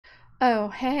Oh,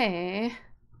 hey.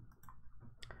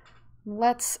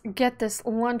 Let's get this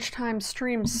lunchtime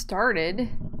stream started.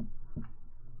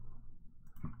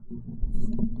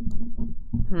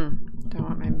 Don't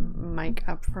want my mic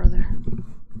up further.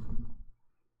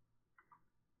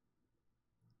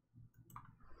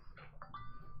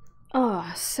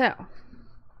 So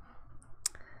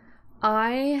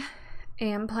I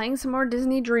am playing some more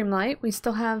Disney Dreamlight. We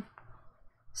still have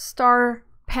Star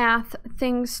Path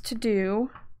things to do.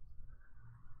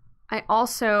 I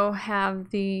also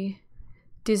have the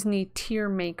Disney tier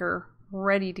maker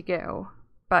ready to go,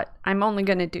 but I'm only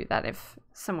going to do that if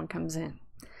someone comes in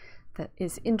that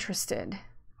is interested.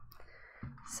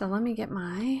 So let me get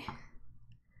my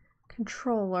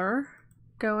controller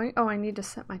going. Oh, I need to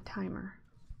set my timer.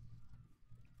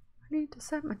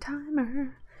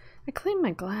 I cleaned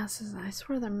my glasses and I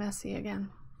swear they're messy again.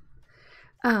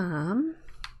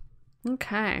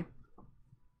 Okay.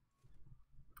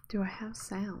 Do I have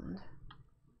sound?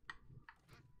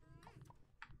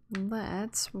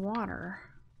 Let's water.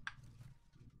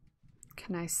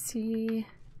 Can I see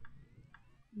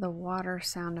the water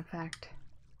sound effect?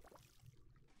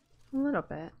 A little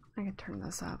bit. I can turn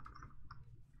this up.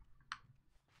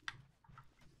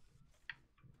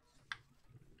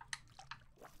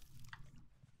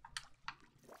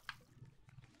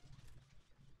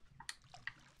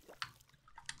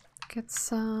 Get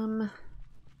some.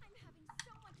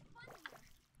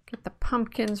 Get the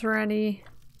pumpkins ready.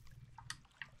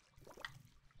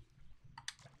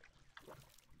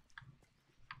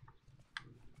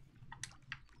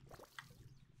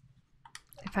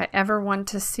 If I ever want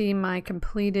to see my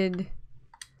completed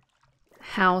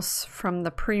house from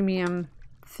the premium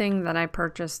thing that I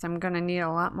purchased, I'm gonna need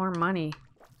a lot more money.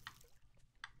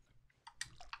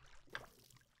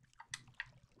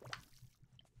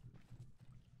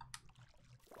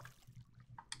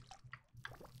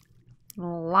 A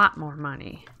lot more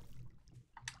money.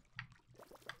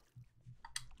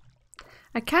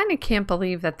 I kind of can't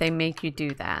believe that they make you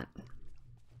do that.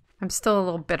 I'm still a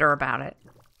little bitter about it.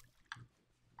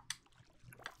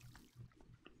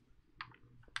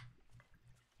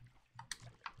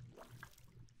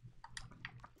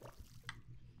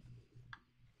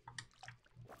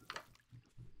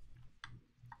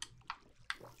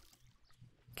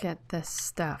 Get this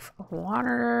stuff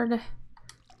watered,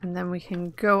 and then we can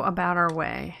go about our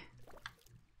way.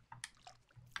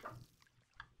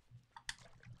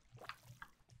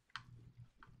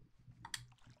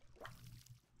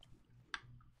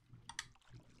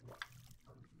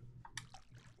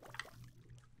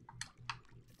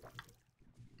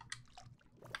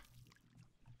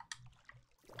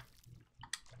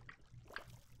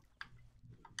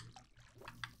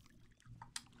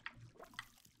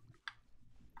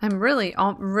 I'm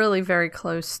really very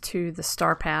close to the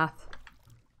Star Path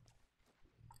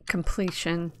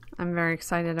completion. I'm very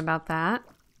excited about that.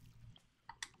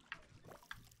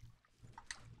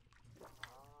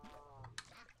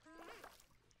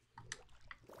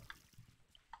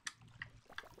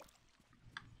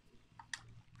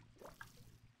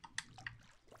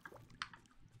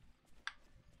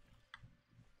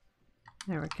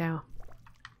 There we go.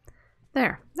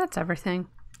 There, that's everything.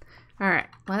 All right,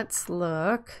 let's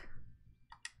look.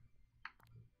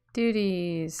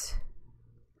 Duties.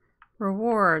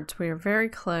 Rewards, we are very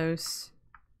close.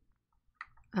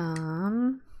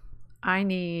 I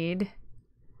need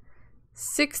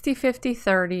 60, 50,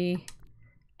 30,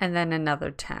 and then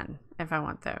another 10 if I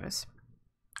want those.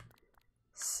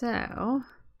 So,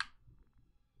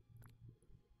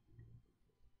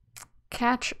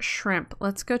 catch shrimp.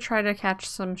 Let's go try to catch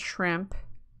some shrimp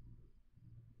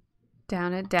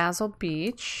down at Dazzle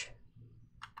Beach.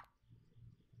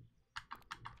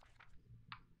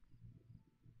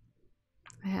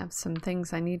 I have some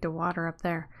things I need to water up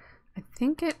there. I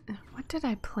think it, what did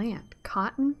I plant?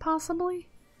 Cotton, possibly?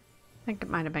 I think it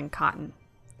might have been cotton.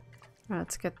 All right,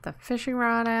 let's get the fishing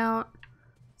rod out.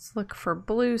 Let's look for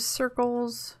blue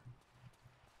circles.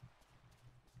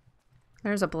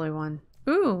 There's a blue one.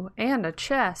 Ooh, and a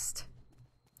chest.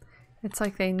 It's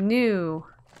like they knew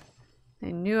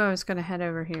I was gonna head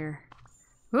over here.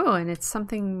 Ooh, and it's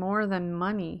something more than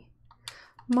money.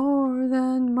 More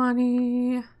than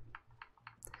money.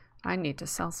 I need to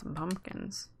sell some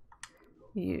pumpkins.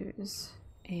 Use.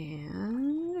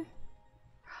 And...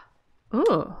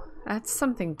 ooh, that's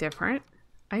something different.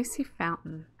 Icy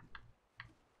fountain.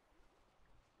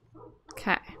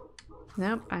 Okay.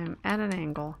 Nope, I'm at an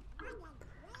angle.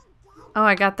 Oh,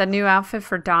 I got the new outfit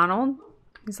for Donald.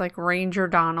 He's like Ranger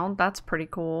Donald. That's pretty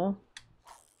cool.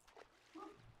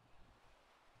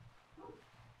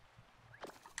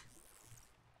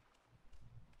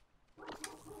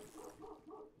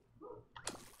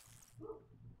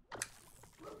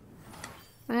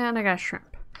 And I got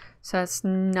shrimp. So that's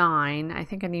 9. I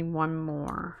think I need one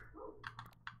more.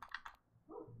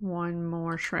 One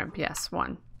more shrimp. Yes,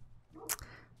 1.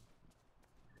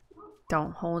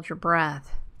 Don't hold your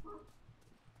breath.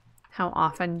 How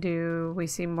often do we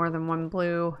see more than one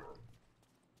blue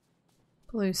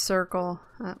circle?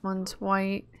 That one's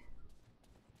white.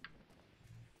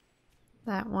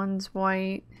 That one's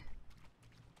white.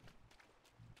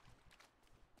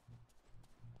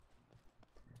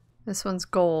 This one's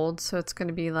gold, so it's going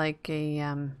to be like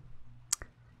a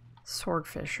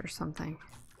swordfish or something.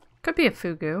 Could be a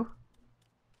fugu.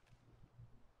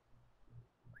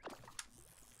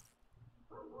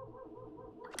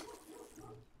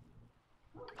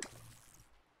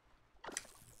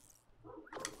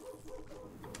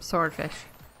 Swordfish.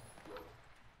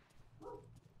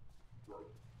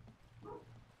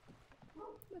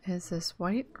 Is this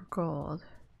white or gold?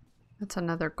 That's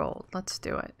another gold. Let's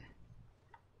do it.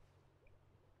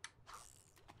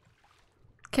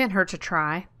 Can't hurt to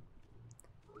try.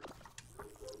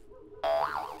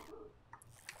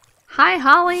 Hi,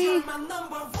 Holly!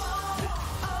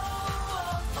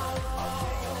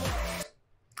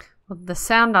 Well, the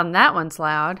sound on that one's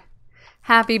loud.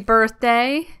 Happy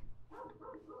birthday!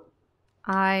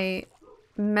 I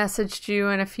messaged you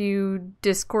in a few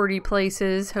Discordy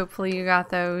places. Hopefully you got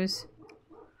those.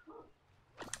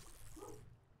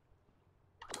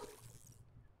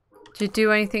 Did you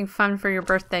do anything fun for your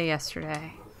birthday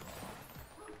yesterday?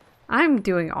 I'm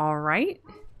doing all right.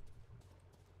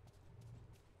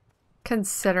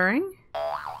 Considering.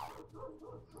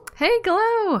 Hey,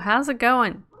 Glow! How's it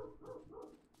going?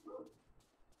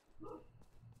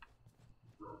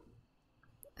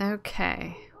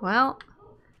 Okay, well,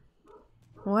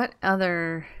 what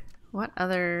other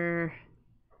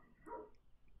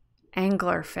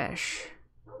anglerfish?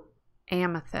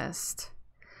 Amethyst.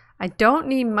 I don't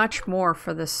need much more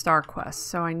for this star quest,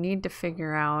 so I need to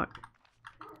figure out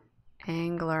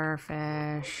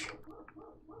anglerfish,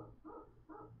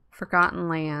 Forgotten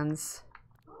Lands,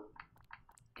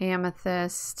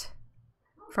 Amethyst,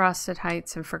 Frosted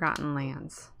Heights, and Forgotten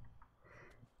Lands.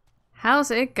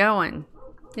 How's it going?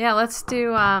 Yeah, let's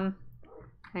do, hang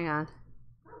on.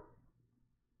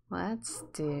 Let's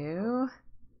do...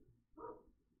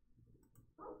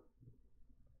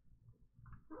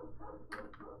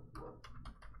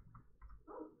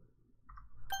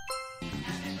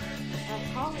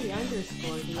 Holly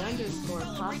underscore the underscore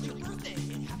posse.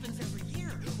 It happens every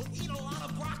year. We'll eat a lot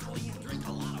of broccoli and drink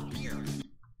a lot of beer.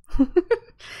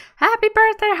 Happy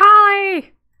birthday,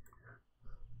 Holly!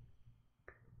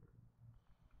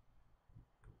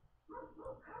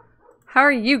 How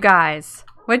are you guys?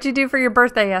 What'd you do for your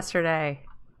birthday yesterday?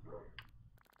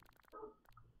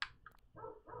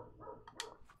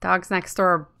 Dogs next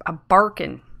door are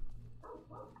barking.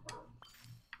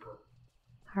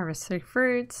 Harvest 3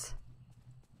 fruits.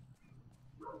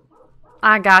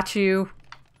 I got you.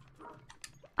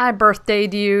 I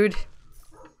birthdayed you'd.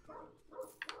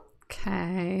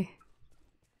 Okay.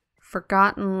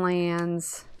 Forgotten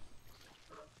Lands.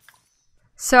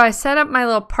 So I set up my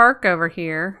little park over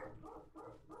here.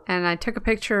 And I took a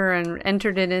picture and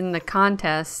entered it in the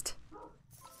contest.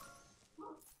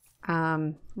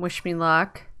 Wish me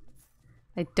luck.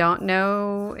 I don't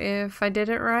know if I did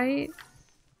it right.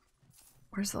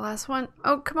 Where's the last one?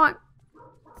 Oh, come on.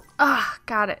 Ah,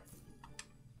 got it.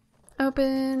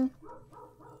 Open.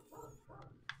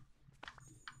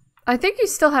 I think you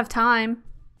still have time.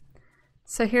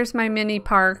 So here's my mini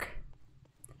park.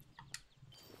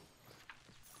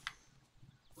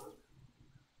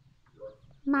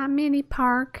 My mini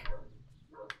park.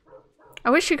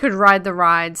 I wish you could ride the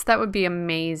rides. That would be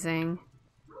amazing.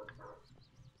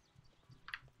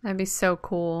 That'd be so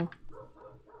cool.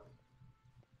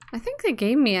 I think they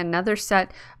gave me another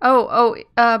set.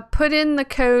 Put in the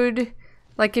code.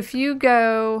 Like if you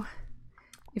go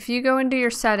into your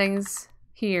settings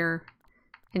here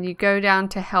and you go down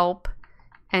to help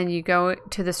and you go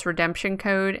to this redemption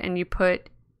code and you put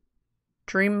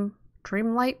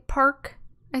Dreamlight Park,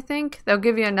 I think, they'll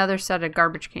give you another set of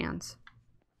garbage cans.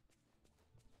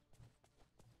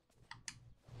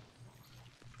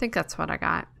 I think that's what I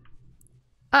got.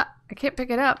 I can't pick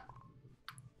it up.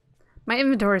 My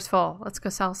inventory's full. Let's go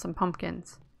sell some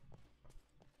pumpkins.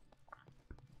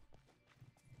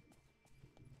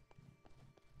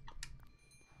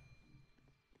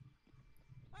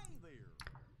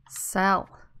 Sell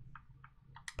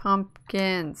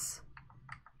pumpkins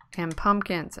and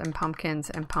pumpkins and pumpkins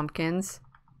and pumpkins.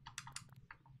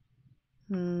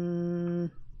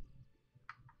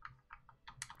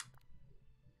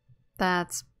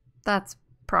 That's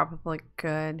probably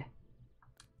good.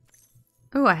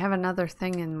 Oh, I have another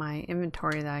thing in my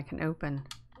inventory that I can open.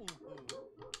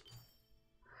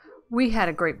 We had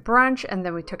a great brunch and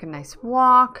then we took a nice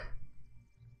walk.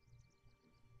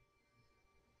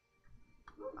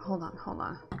 Hold on, hold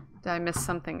on. Did I miss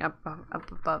something up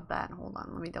above that? Hold on,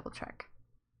 let me double check.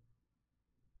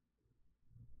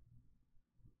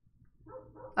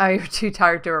 Oh, you were too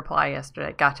tired to reply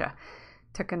yesterday. Gotcha.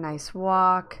 Took a nice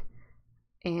walk.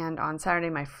 And on Saturday,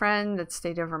 my friend that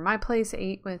stayed over at my place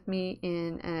ate with me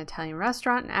in an Italian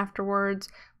restaurant. And afterwards,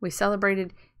 we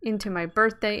celebrated into my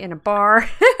birthday in a bar.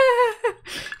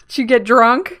 Did you get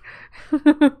drunk?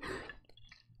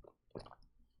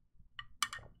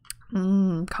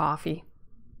 Coffee.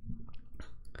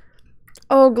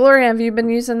 Oh, Gloria, have you been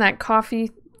using that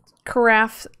coffee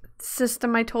carafe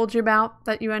system I told you about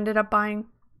that you ended up buying?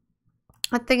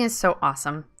 That thing is so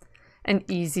awesome and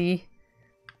easy.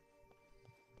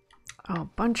 Oh, a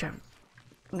bunch of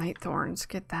night thorns.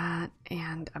 Get that.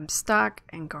 And I'm stuck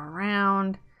and go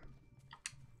around.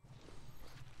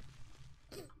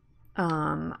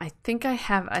 I think I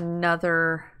have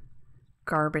another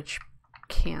garbage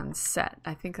can set.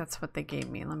 I think that's what they gave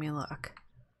me. Let me look.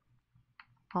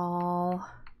 All...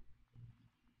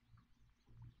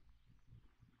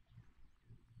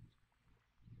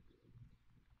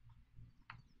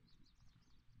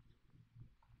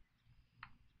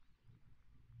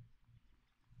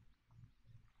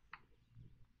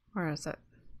 Where is it?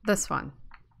 This one.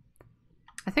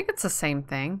 I think it's the same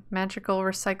thing. Magical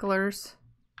recyclers.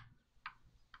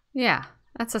 Yeah,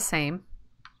 that's the same.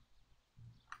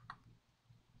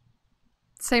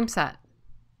 Same set.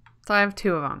 So I have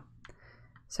 2 of them.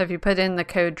 So if you put in the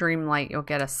code Dreamlight, you'll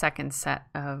get a second set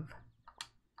of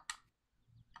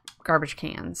garbage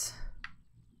cans.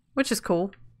 Which is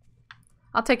cool.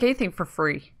 I'll take anything for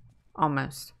free.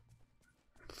 Almost.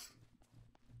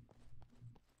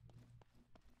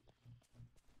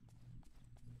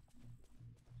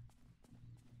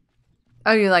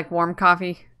 Oh, you like warm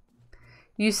coffee?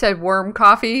 You said worm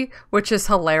coffee, which is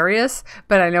hilarious,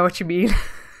 but I know what you mean.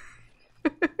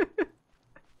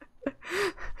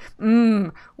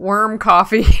 Worm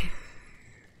coffee.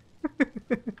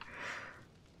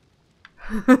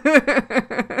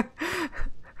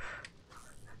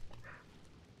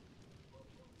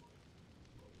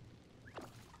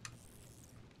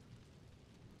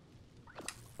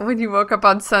 When you woke up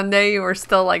on Sunday, you were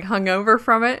still like hungover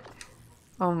from it?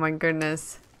 Oh my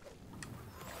goodness.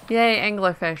 Yay,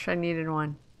 anglerfish. I needed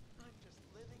one.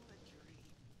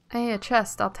 Hey, a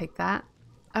chest. I'll take that.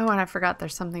 Oh, and I forgot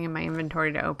there's something in my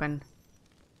inventory to open.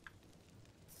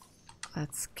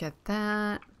 Let's get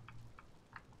that.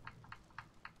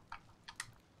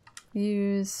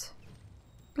 Use.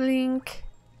 Blink.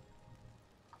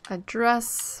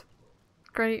 Address.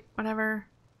 Great, whatever.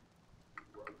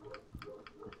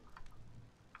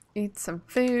 Eat some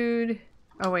food.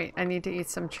 Oh wait, I need to eat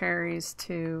some cherries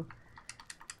to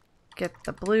get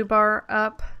the blue bar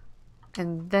up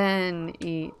and then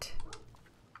eat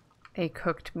a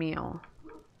cooked meal.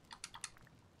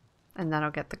 And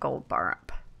that'll get the gold bar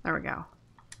up. There we go.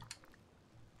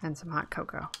 And some hot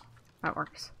cocoa. That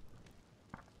works.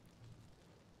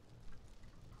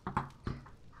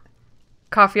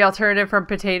 Coffee alternative from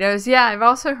potatoes. Yeah, I've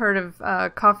also heard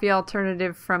of coffee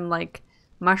alternative from like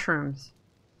mushrooms.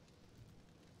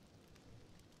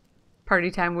 Party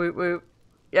time, woot woot.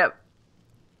 Yep.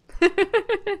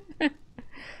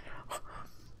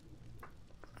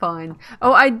 Fun.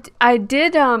 Oh, I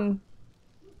did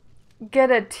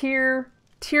get a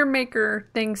tier maker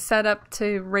thing set up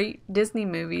to rate Disney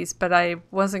movies, but I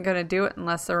wasn't going to do it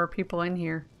unless there were people in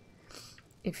here.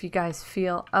 If you guys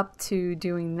feel up to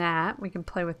doing that, we can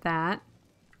play with that.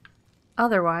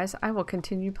 Otherwise, I will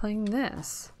continue playing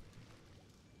this.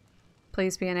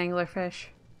 Please be an anglerfish.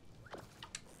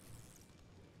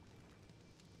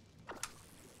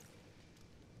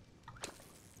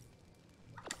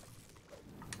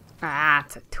 Ah,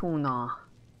 it's a tuna.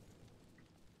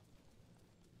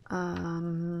 I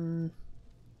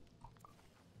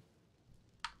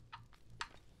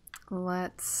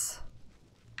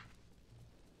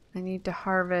need to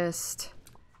harvest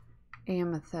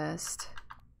amethyst.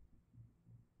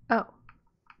 Oh.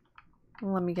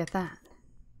 Let me get that.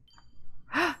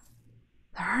 There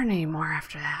aren't any more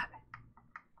after that.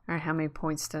 Alright, how many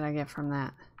points did I get from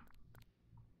that?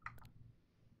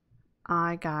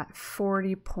 I got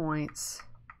 40 points.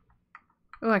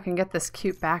 Oh, I can get this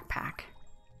cute backpack.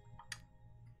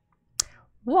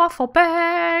 Waffle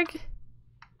bag!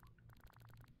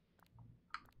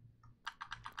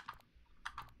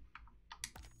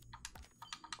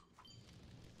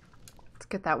 Let's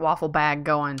get that waffle bag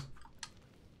going.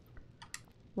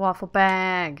 Waffle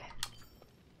bag.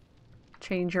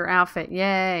 Change your outfit.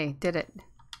 Yay. Did it.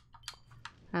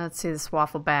 Now let's see this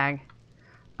waffle bag.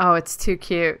 Oh, it's too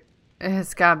cute.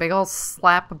 It's got a big old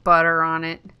slap of butter on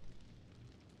it.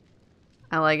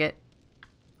 I like it.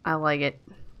 I like it.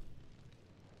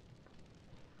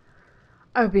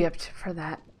 I would be up for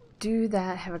that. Do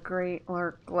that. Have a great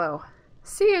lurk, Glow.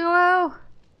 See you, Glow.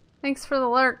 Thanks for the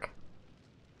lurk.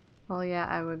 Well, yeah,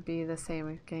 I would be the same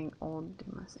with getting old. Do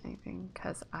most anything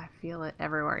because I feel it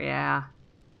everywhere. Yeah.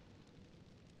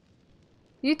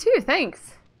 You too. Thanks.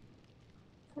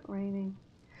 Is it raining?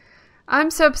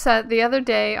 I'm so upset. The other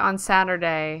day on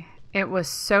Saturday, it was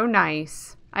so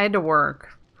nice. I had to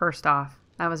work, first off.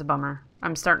 That was a bummer.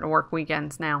 I'm starting to work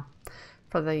weekends now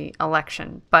for the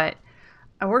election. But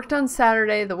I worked on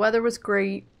Saturday. The weather was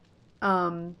great.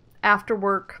 After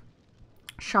work,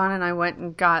 Sean and I went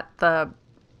and got the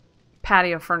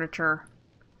patio furniture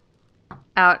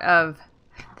out of...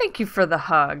 Thank you for the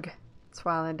hug. That's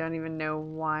why I don't even know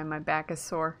why my back is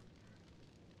sore.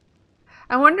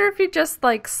 I wonder if you just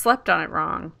like slept on it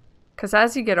wrong. Because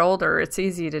as you get older, it's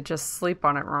easy to just sleep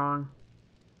on it wrong.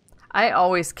 I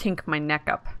always kink my neck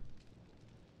up.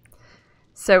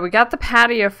 So we got the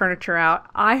patio furniture out.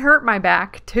 I hurt my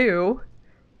back too.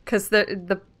 Because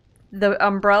the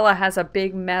umbrella has a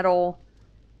big metal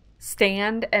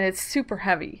stand and it's super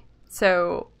heavy.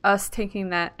 So us taking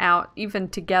that out, even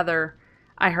together,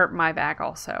 I hurt my back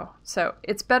also. So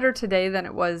it's better today than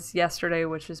it was yesterday,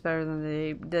 which is better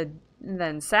than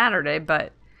than Saturday,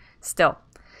 but still.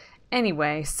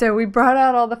 Anyway, so we brought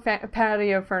out all the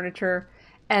patio furniture,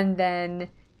 and then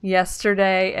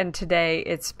yesterday and today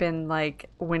it's been like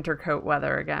winter coat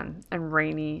weather again, and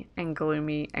rainy and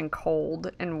gloomy and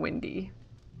cold and windy.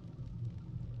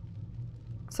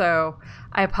 So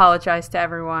I apologize to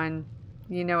everyone.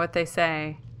 You know what they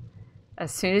say.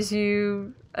 As soon as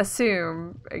you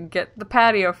assume and get the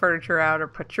patio furniture out or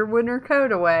put your winter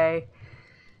coat away,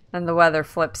 then the weather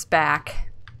flips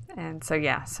back. And so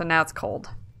yeah, so now it's cold.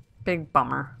 Big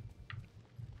bummer.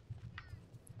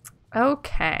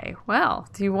 Okay, well,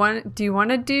 do you want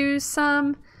to do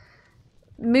some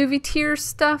movie tier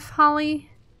stuff,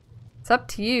 Holly? It's up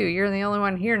to you. You're the only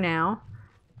one here now.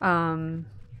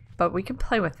 But we can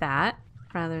play with that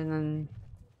rather than...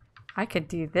 I could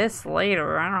do this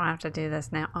later. I don't have to do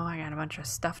this now. Oh, I got a bunch of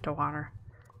stuff to water.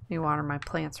 Let me water my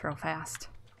plants real fast.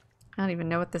 I don't even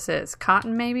know what this is.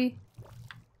 Cotton, maybe?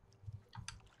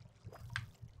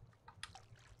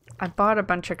 I bought a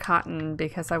bunch of cotton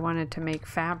because I wanted to make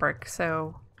fabric,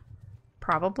 so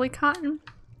probably cotton.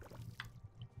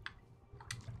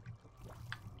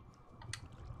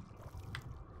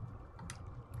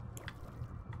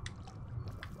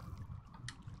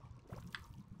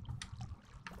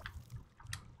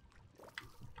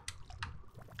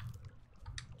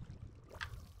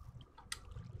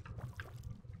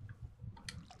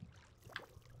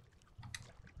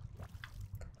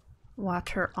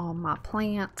 Water all my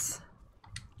plants.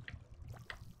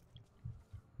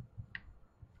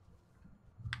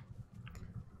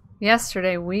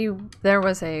 Yesterday there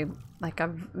was a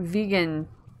vegan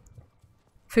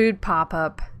food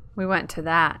pop-up. We went to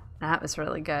that. That was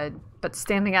really good. But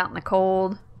standing out in the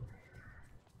cold,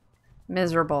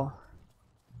 miserable.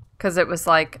 Because it was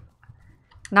like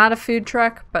not a food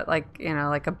truck, but like, you know,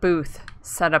 like a booth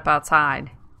set up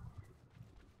outside.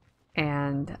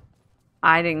 And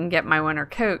I didn't get my winter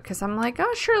coat because I'm like,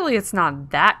 oh, surely it's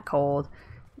not that cold.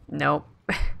 Nope.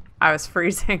 I was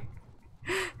freezing.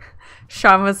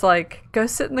 Sean was like, go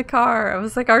sit in the car. I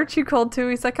was like, aren't you cold too?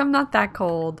 He's like, I'm not that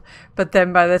cold. But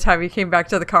then by the time he came back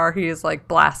to the car, he was like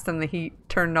blasting the heat,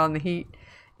 turned on the heat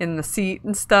in the seat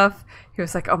and stuff. He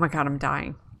was like, oh my God, I'm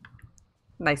dying.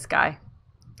 Nice guy.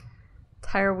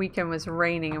 Entire weekend was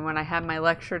raining, and when I had my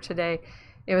lecture today,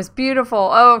 it was beautiful.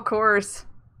 Oh, of course.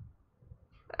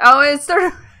 Oh, it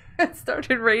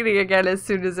started raining again as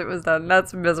soon as it was done.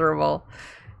 That's miserable.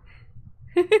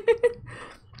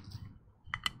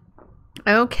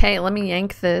 Okay, let me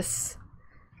yank this.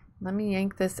 Let me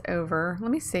yank this over.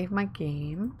 Let me save my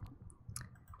game.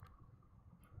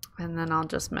 And then I'll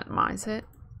just minimize it.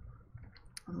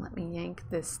 And let me yank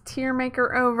this tier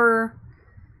maker over.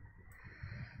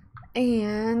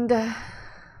 And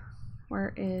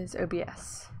where is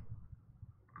OBS?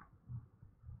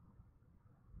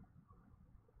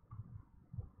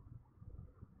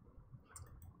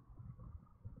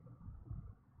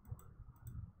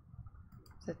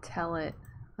 To tell it,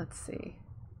 let's see.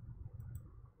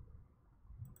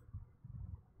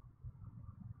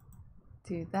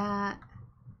 Do that.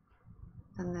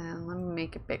 And then let me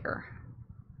make it bigger.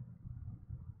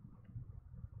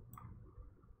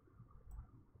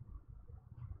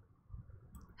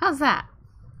 How's that?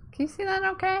 Can you see that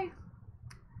okay?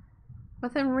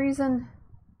 Within reason.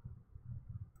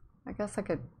 I guess I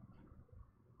could,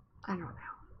 I don't know.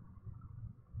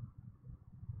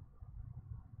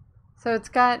 So it's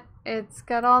got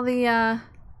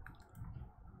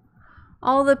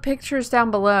all the pictures down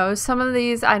below. Some of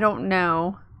these I don't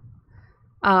know.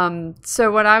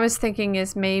 So what I was thinking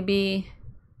is maybe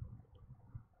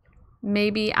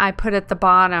I put at the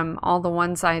bottom all the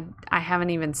ones I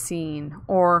haven't even seen,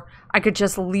 or I could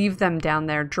just leave them down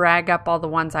there, drag up all the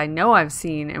ones I know I've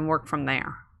seen and work from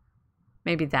there.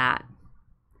 Maybe that.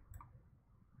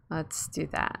 Let's do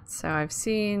that. So I'm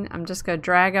just going to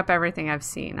drag up everything I've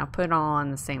seen. I'll put it all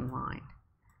on the same line.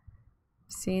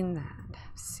 Seen that.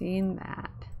 Seen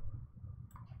that.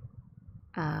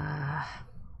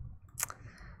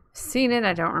 Seen it.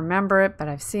 I don't remember it, but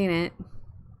I've seen it.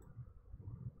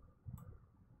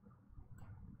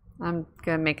 I'm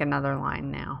going to make another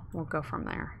line now. We'll go from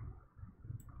there.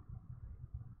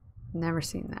 Never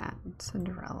seen that.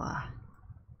 Cinderella.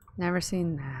 Never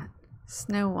seen that.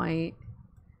 Snow White.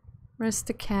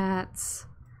 Aristocats.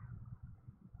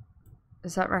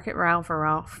 Is that Wreck-It Ralph or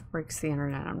Ralph Breaks the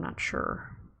Internet? I'm not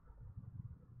sure.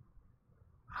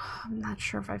 I'm not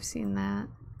sure if I've seen that.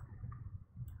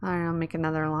 Alright, I'll make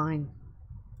another line.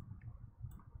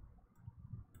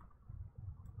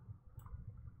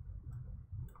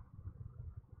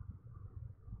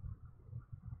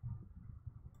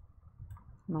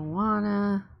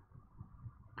 Moana.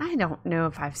 I don't know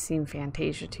if I've seen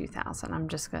Fantasia 2000. I'm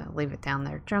just going to leave it down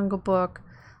there. Jungle Book.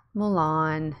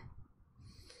 Mulan.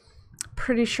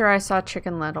 Pretty sure I saw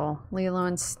Chicken Little. Lilo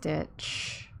and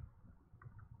Stitch.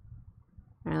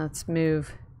 Alright, let's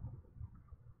move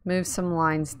some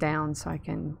lines down so I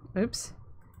can, oops,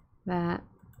 that,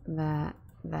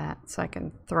 so I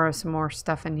can throw some more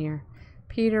stuff in here.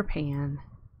 Peter Pan.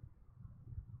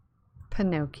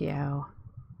 Pinocchio.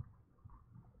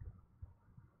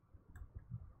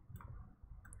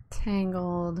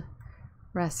 Tangled.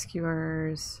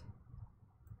 Rescuers.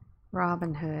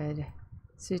 Robin Hood.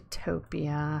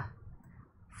 Zootopia.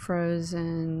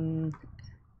 Frozen.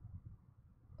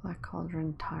 Black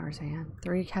Cauldron, Tarzan.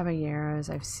 Three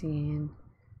Caballeros I've seen.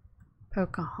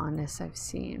 Pocahontas I've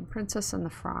seen. Princess and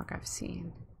the Frog I've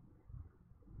seen.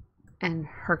 And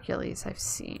Hercules I've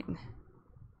seen.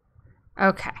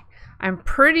 Okay. I'm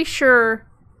pretty sure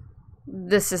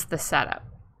this is the setup.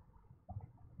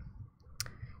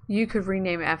 You could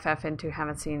rename FF into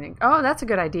haven't seen it. Oh, that's a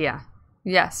good idea.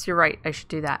 Yes, you're right. I should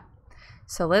do that.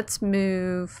 So let's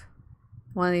move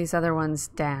one of these other ones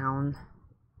down.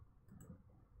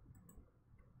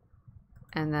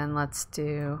 And then let's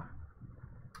do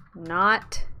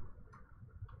not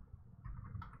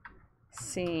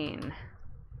seen.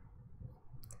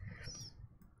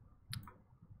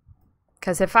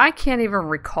 Because if I can't even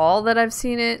recall that I've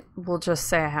seen it, we'll just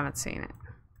say I haven't seen it.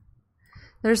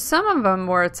 There's some of them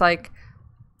where it's like,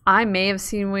 I may have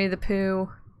seen Winnie the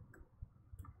Pooh.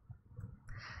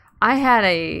 I had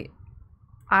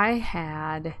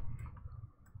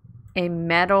a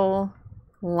metal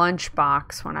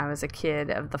lunchbox when I was a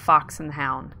kid of The Fox and the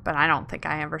Hound, but I don't think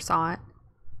I ever saw it.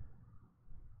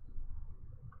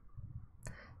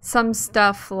 Some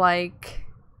stuff like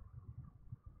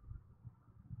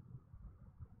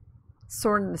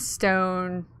Sword in the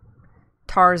Stone,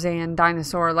 Tarzan,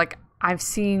 Dinosaur, like I've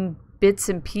seen bits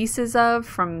and pieces of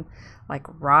from like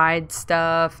ride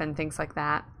stuff and things like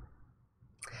that.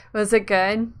 Was it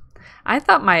good? I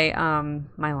thought my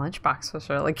my lunchbox was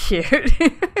really cute.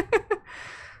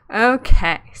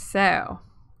 Okay, so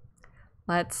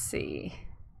let's see.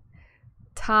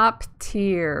 Top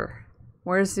tier.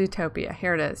 Where's Zootopia?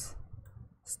 Here it is.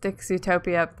 Stick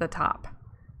Zootopia up the top.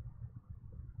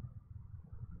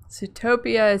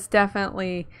 Zootopia is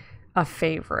definitely a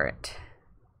favorite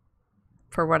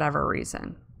for whatever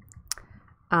reason.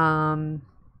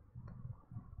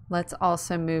 Let's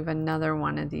also move another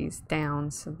one of these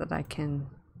down so that I can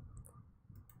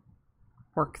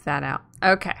work that out.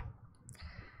 Okay.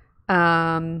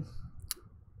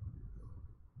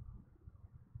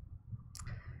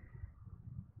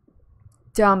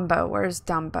 Dumbo. Where's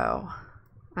Dumbo?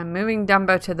 I'm moving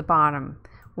Dumbo to the bottom.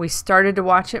 We started to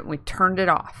watch it and we turned it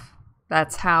off.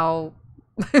 That's how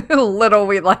little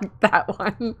we liked that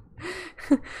one.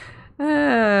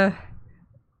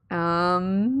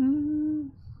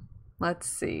 Let's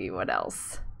see, what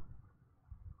else?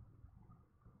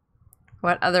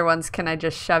 What other ones can I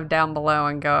just shove down below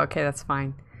and go, okay, that's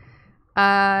fine.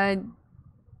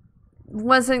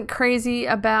 Wasn't crazy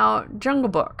about Jungle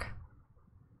Book.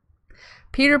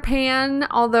 Peter Pan,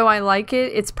 although I like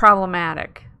it, it's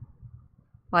problematic.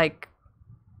 Like,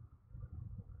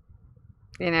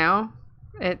 you know,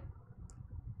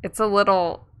 it's a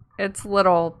little it's a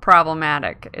little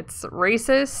problematic. It's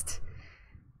racist,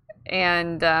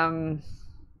 and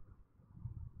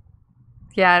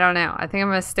yeah, I don't know. I think I'm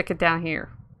gonna stick it down here.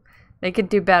 They could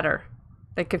do better.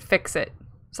 They could fix it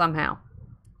somehow.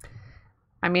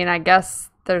 I mean, I guess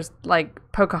there's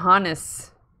like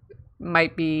Pocahontas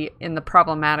might be in the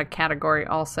problematic category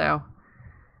also.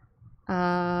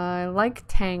 I like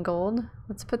Tangled.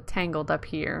 Let's put Tangled up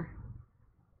here.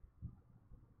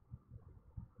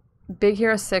 Big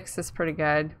Hero 6 is pretty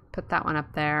good. Put that one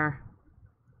up there.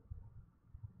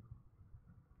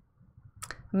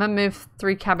 I'm gonna move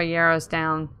 3 Caballeros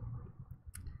down.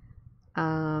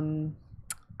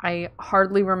 I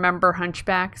hardly remember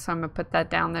Hunchback, so I'm gonna put that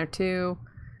down there too.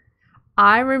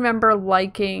 I remember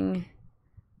liking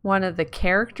one of the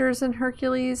characters in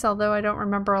Hercules, although I don't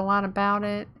remember a lot about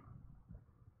it.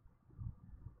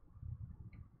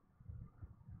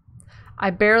 I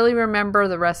barely remember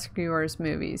the Rescuers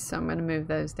movies, so I'm going to move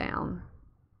those down.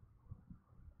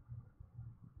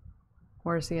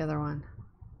 Where's the other one?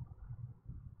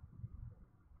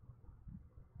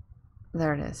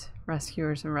 There it is.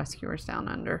 Rescuers and Rescuers Down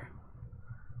Under.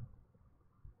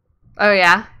 Oh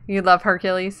yeah? You love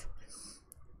Hercules?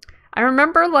 I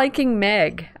remember liking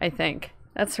Meg, I think.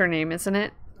 That's her name, isn't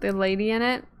it? The lady in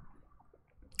it?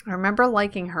 I remember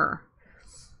liking her.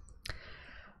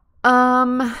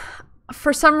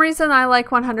 For some reason, I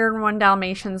like 101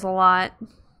 Dalmatians a lot.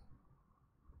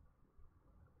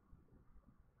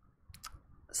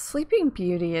 Sleeping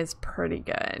Beauty is pretty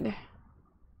good.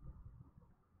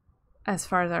 As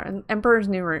far as our Emperor's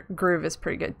New Groove is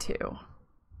pretty good too.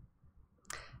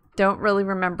 Don't really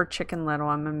remember Chicken Little.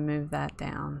 I'm going to move that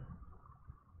down.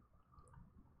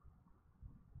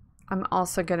 I'm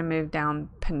also going to move down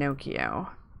Pinocchio.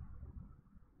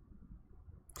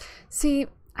 See,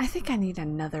 I think I need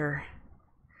another...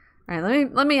 All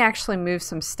right, let me actually move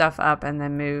some stuff up and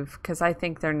then move, because I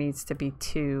think there needs to be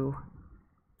two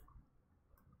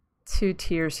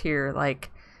tiers here.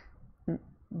 Like,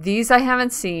 these I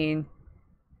haven't seen.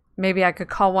 Maybe I could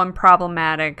call one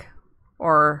problematic,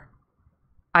 or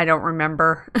I don't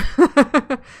remember.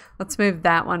 Let's move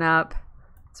that one up.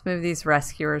 Let's move these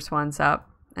Rescuers ones up,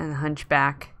 and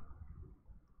Hunchback.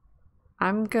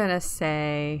 I'm gonna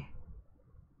say,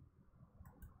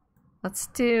 let's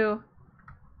do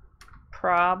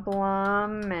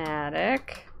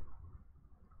problematic,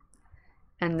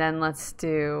 and then let's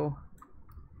do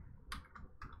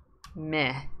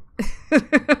meh.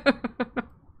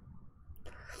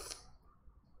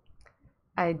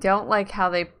 I don't like how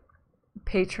they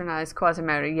patronize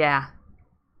Quasimodo.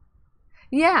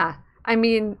 Yeah, I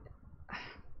mean,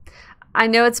 I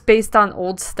know it's based on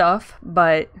old stuff,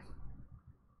 but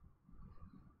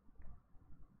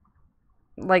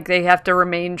like they have to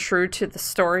remain true to the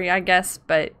story, I guess,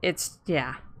 but it's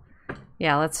yeah,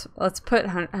 let's put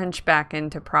Hunchback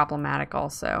into problematic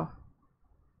also.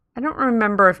 I don't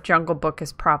remember if Jungle Book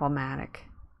is problematic.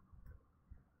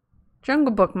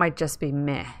 Jungle Book might just be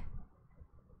meh.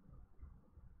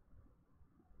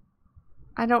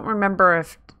 I don't remember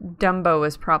if Dumbo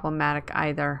is problematic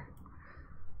either.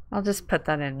 I'll just put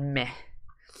that in meh.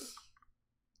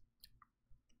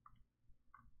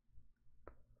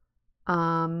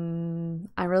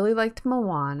 I really liked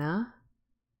Moana.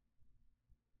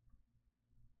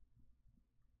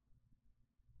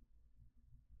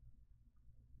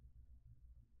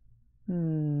 I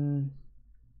don't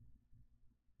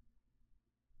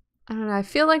know. I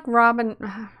feel like Robin...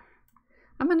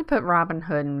 I'm going to put Robin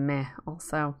Hood in meh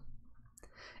also.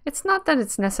 It's not that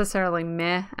it's necessarily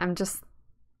meh. I'm just...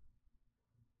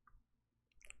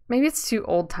 Maybe it's too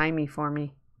old-timey for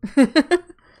me.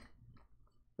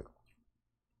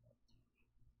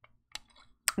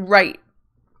 Right.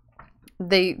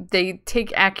 They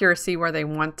take accuracy where they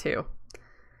want to.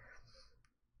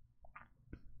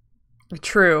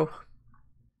 True.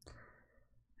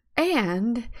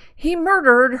 And he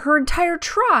murdered her entire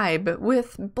tribe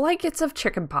with blankets of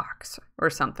chickenpox or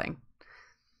something.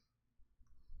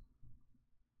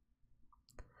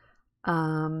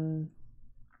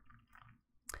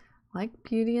 Like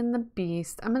Beauty and the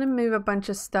Beast. I'm going to move a bunch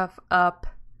of stuff up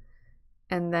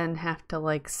and then have to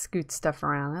like scoot stuff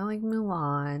around. I like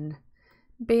Mulan.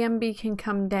 Bambi can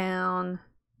come down.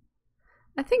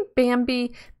 I think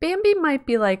Bambi might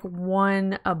be like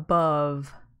one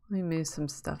above. Let me move some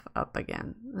stuff up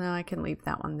again. No, I can leave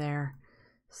that one there.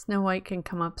 Snow White can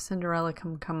come up. Cinderella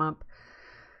can come up.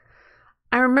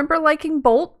 I remember liking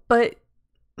Bolt, but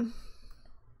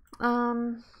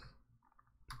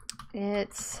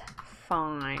it's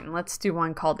fine. Let's do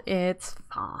one called It's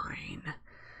Fine.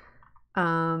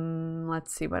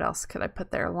 Let's see, what else could I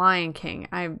put there? Lion King.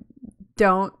 I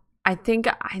I think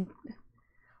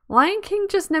Lion King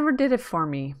just never did it for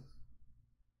me.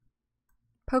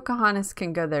 Pocahontas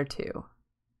can go there too.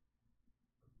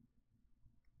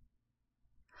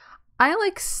 I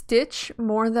like Stitch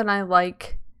more than I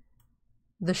like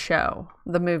the show.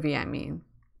 The movie, I mean.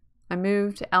 I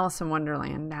moved Alice in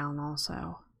Wonderland down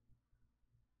also.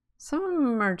 Some of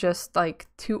them are just like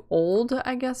too old,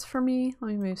 I guess, for me. Let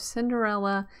me move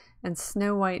Cinderella and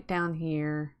Snow White down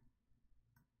here.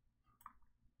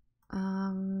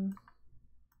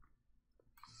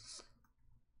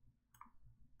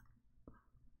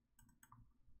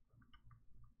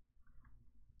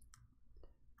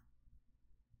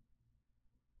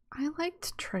 I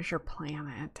liked Treasure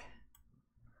Planet.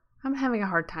 I'm having a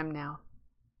hard time now.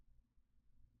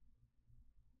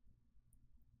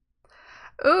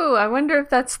 Ooh, I wonder if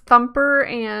that's Thumper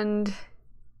and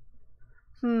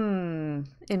in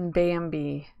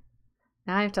Bambi.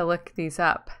 Now I have to look these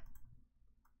up.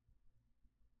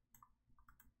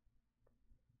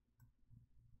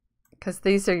 Because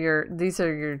these are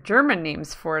your German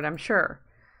names for it, I'm sure.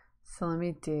 So let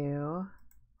me do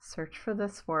search for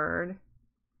this word.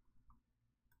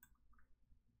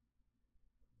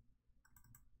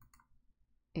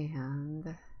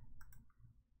 And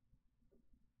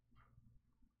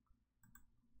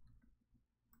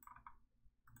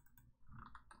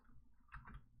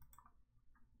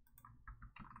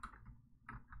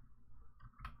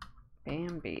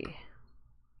Bambi.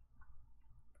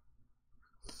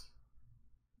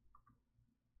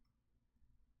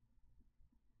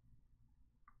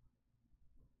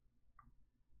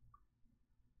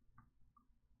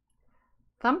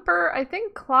 Thumper, I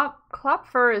think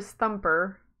Klopfer is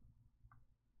Thumper.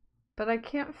 But I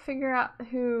can't figure out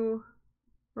who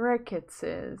Ricketts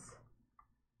is.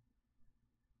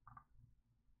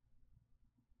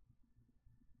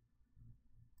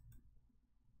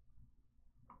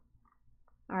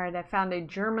 Alright, I found a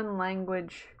German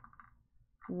language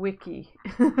wiki.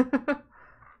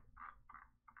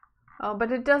 Oh,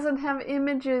 but it doesn't have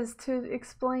images to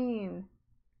explain.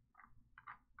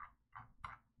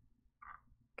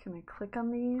 Can I click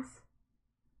on these?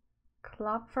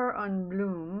 Klopfer und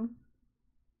Bloom.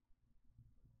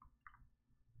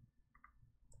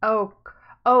 Oh,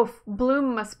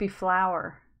 Bloom must be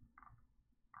Flower.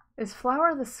 Is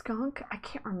Flower the skunk? I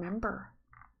can't remember.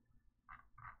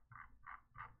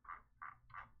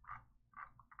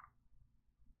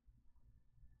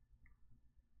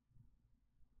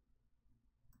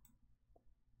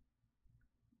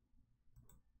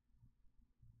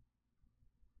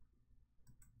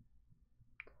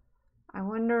 I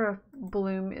wonder if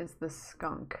Bloom is the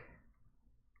skunk.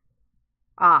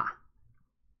 Ah.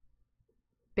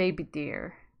 Baby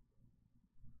deer.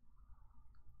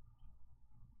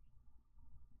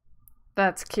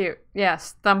 That's cute.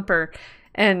 Yes, Thumper.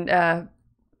 And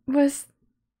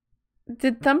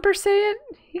did Thumper say it?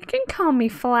 He can call me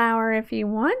Flower if he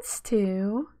wants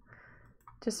to.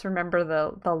 Just remember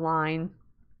the line.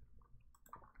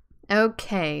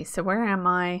 Okay, so where am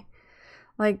I?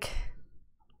 Like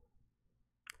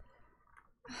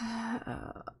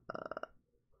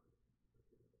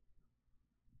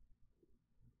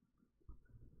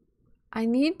I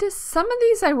need to, some of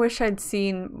these I wish I'd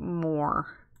seen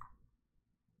more.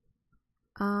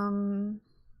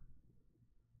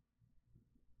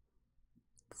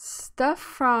 Stuff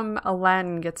from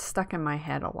Aladdin gets stuck in my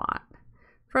head a lot.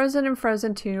 Frozen and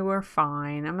Frozen 2 are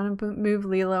fine. I'm going to move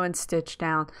Lilo and Stitch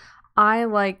down. I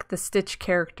like the Stitch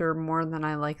character more than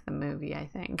I like the movie, I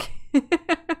think.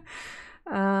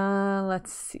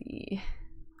 Let's see.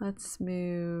 Let's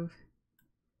move.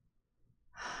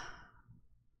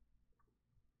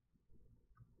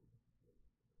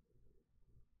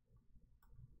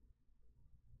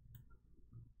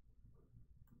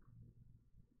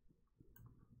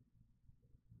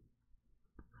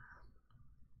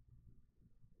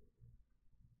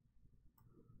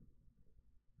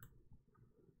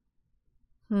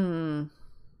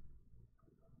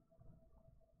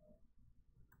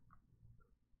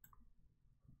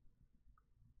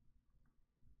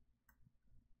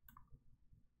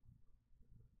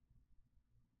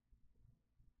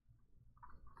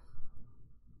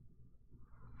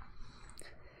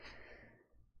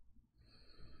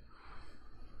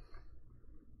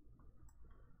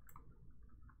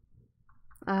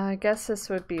 I guess this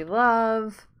would be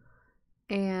love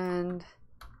and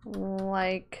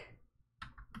like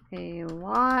a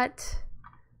lot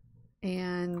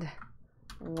and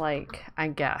like, I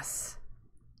guess.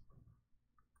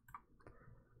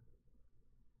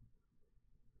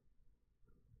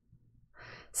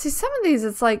 See, some of these,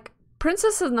 it's like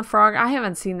Princess and the Frog, I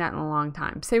haven't seen that in a long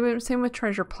time. Same with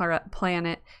Treasure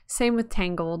Planet. Same with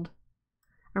Tangled.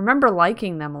 I remember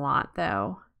liking them a lot,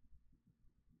 though.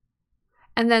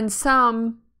 And then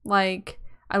some, like,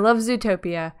 I love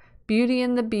Zootopia, Beauty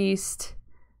and the Beast,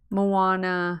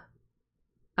 Moana,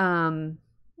 Little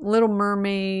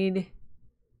Mermaid.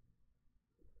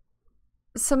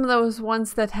 Some of those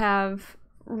ones that have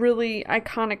really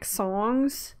iconic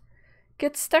songs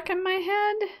get stuck in my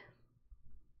head.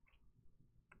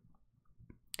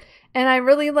 And I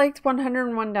really liked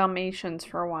 101 Dalmatians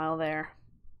for a while there.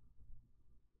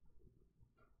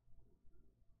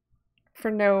 For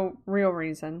no real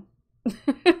reason.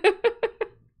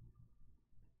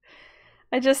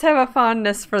 I just have a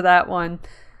fondness for that one.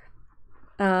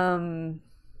 I'm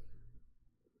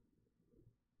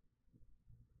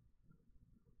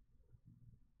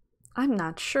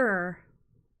not sure.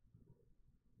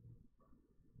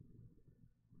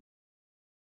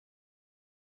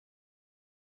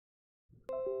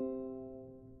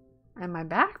 Am I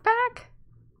back?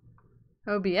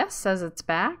 OBS says it's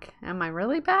back. Am I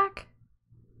really back?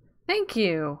 Thank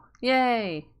you.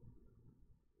 Yay.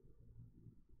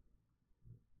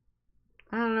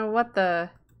 I don't know what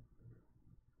the...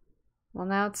 Well,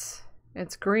 now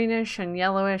it's greenish and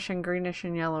yellowish and greenish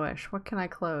and yellowish. What can I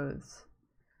close?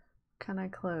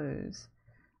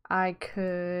 I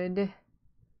could...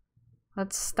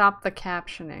 Let's stop the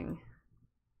captioning.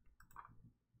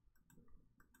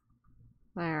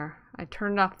 There. I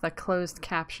turned off the closed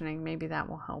captioning. Maybe that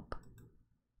will help.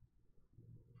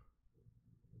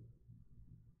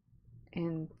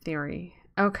 In theory.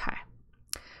 Okay.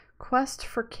 Quest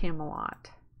for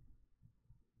Camelot.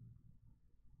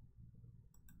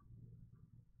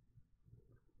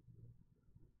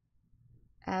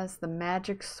 As the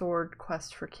Magic Sword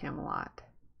Quest for Camelot.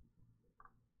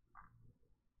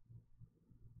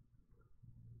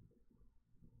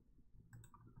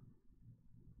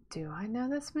 Do I know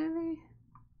this movie?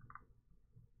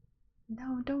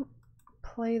 No, don't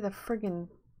play the friggin'...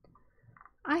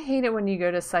 I hate it when you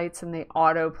go to sites and they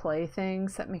auto-play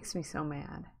things. That makes me so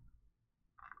mad.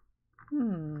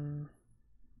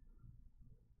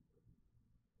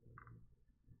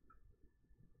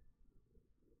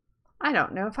 I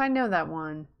don't know if I know that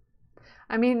one.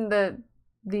 I mean,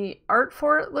 the art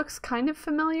for it looks kind of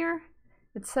familiar.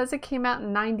 It says it came out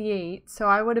in '98, so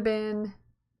I would have been...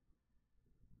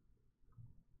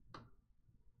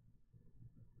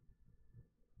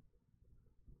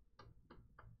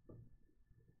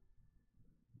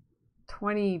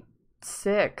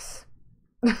 "26."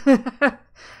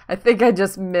 I think I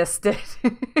just missed it.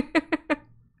 I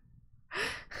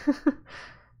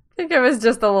think I was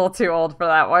just a little too old for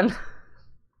that one.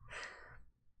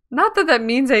 Not that that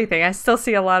means anything. I still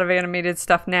see a lot of animated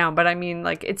stuff now, but I mean,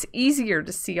 like, it's easier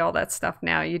to see all that stuff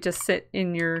now. You just sit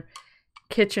in your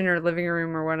kitchen or living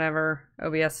room or whatever.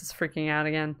 OBS is freaking out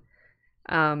again.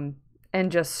 And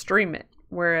just stream it.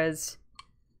 Whereas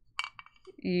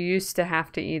you used to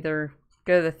have to either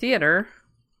go to the theater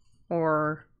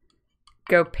or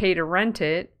go pay to rent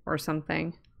it or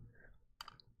something.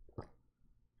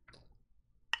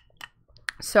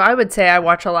 So I would say I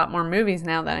watch a lot more movies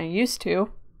now than I used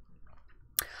to.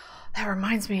 That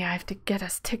reminds me, I have to get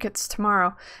us tickets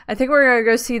tomorrow. I think we're going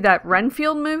to go see that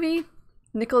Renfield movie.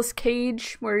 Nicolas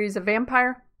Cage, where he's a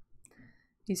vampire.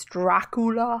 He's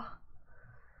Dracula.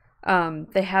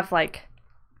 They have like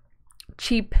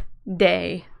cheap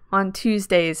day on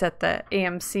Tuesdays at the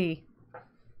AMC.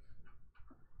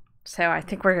 So I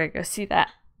think we're going to go see that.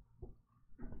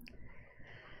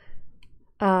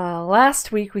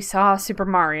 Last week we saw Super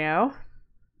Mario.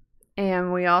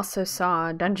 And we also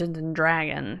saw Dungeons and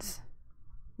Dragons,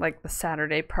 like the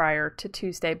Saturday prior to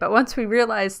Tuesday. But once we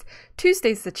realized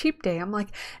Tuesday's the cheap day, I'm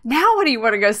like, now what do you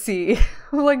want to go see?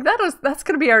 I'm like, that's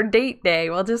going to be our date day.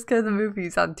 We'll just go to the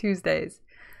movies on Tuesdays.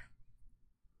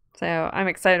 So I'm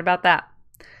excited about that.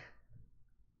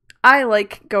 I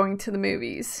like going to the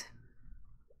movies.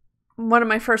 One of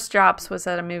my first jobs was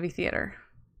at a movie theater.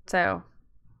 So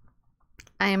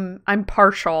I'm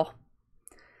partial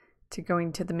to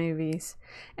going to the movies.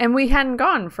 And we hadn't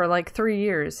gone for like 3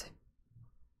 years.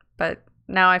 But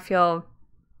now I feel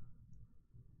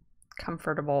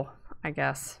comfortable, I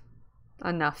guess,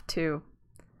 enough to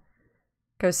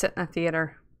go sit in a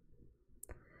theater.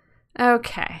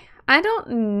 Okay. I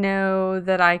don't know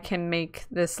that I can make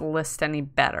this list any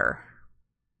better.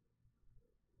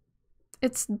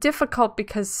 It's difficult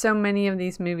because so many of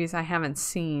these movies I haven't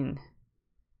seen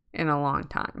in a long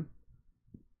time.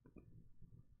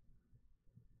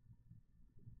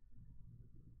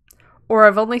 Or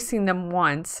I've only seen them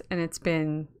once and it's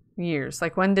been years.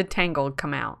 Like, when did Tangled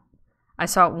come out? I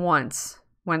saw it once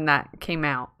when that came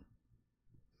out.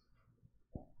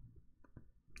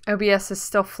 OBS is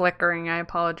still flickering. I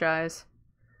apologize.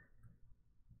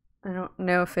 I don't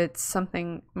know if it's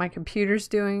something my computer's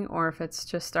doing or if it's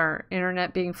just our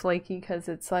internet being flaky because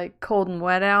it's like cold and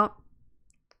wet out.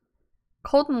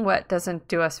 Cold and wet doesn't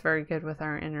do us very good with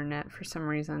our internet for some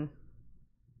reason.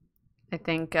 I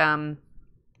think,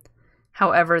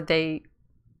 however, they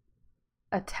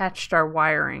attached our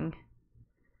wiring.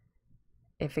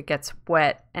 If it gets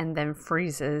wet and then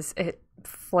freezes, it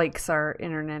flakes our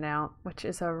internet out, which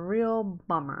is a real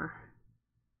bummer.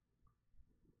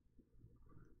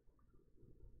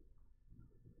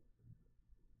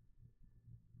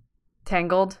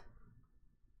 Tangled.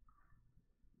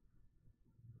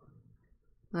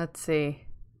 Let's see.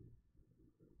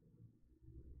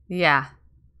 Yeah.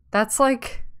 That's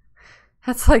like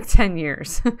 10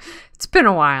 years. It's been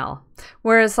a while.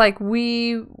 Whereas like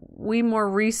we more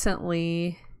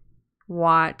recently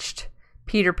watched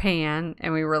Peter Pan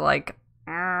and we were like,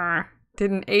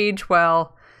 didn't age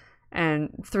well.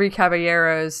 And Three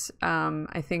Caballeros,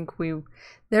 I think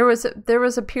there was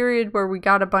a period where we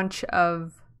got a bunch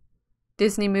of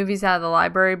Disney movies out of the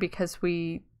library because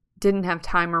we didn't have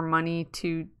time or money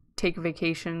to take a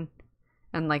vacation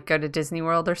and like go to Disney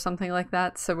World or something like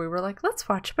that. So we were like, let's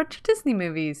watch a bunch of Disney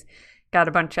movies. Got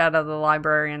a bunch out of the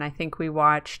library, and I think we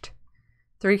watched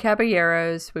Three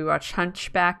Caballeros, we watched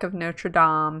Hunchback of Notre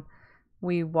Dame,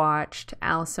 we watched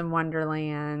Alice in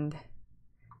Wonderland.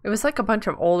 It was like a bunch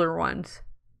of older ones.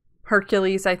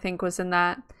 Hercules, I think, was in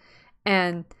that.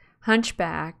 And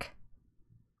Hunchback,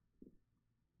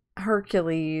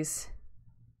 Hercules,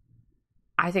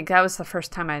 I think that was the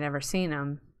first time I'd ever seen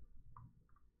him.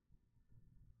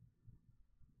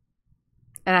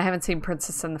 And I haven't seen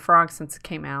Princess and the Frog since it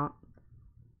came out.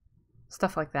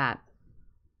 Stuff like that.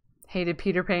 Hated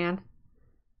Peter Pan.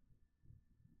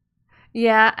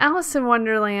 Yeah, Alice in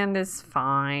Wonderland is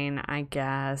fine, I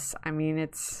guess. I mean,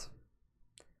 it's...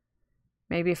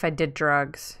 maybe if I did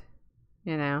drugs,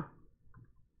 you know.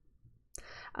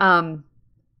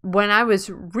 When I was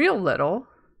real little,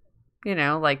 you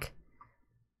know, like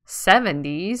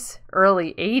 70s,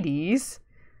 early 80s,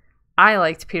 I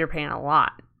liked Peter Pan a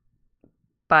lot.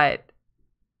 But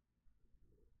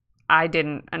I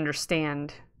didn't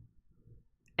understand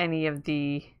any of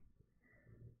the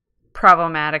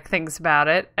problematic things about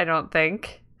it, I don't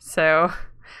think. So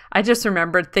I just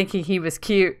remembered thinking he was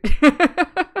cute.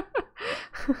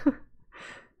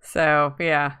 So,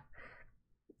 yeah.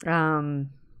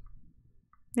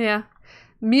 Yeah.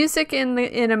 Music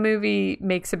in a movie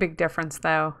makes a big difference,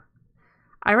 though.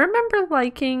 I remember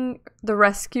liking The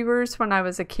Rescuers when I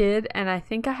was a kid, and I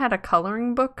think I had a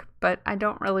coloring book, but I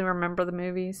don't really remember the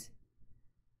movies.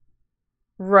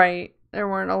 Right. There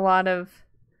weren't a lot of...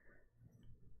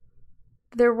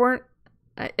 There weren't...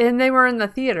 And they were in the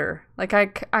theater. Like, I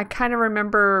kind of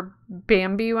remember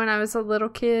Bambi when I was a little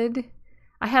kid.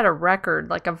 I had a record,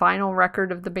 like a vinyl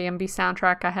record of the Bambi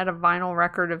soundtrack. I had a vinyl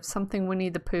record of something Winnie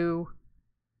the Pooh.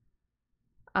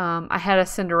 I had a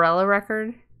Cinderella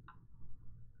record.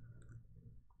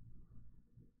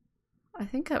 I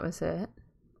think that was it.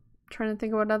 I'm trying to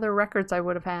think of what other records I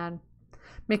would have had.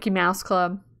 Mickey Mouse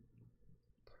Club.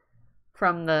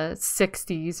 From the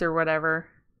 60s or whatever.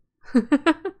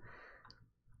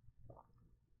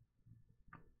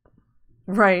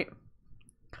 Right.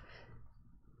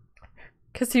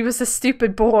 Because he was a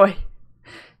stupid boy.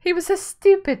 He was a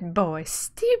stupid boy.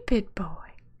 Stupid boy.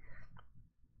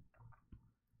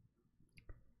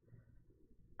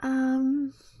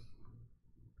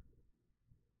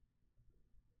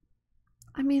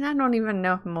 I mean, I don't even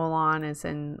know if Mulan is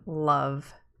in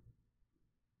love.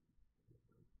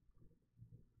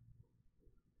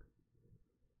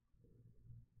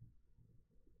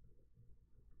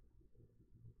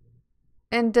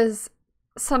 And does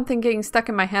something getting stuck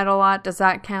in my head a lot, does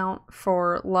that count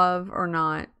for love or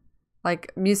not?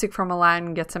 Like, music from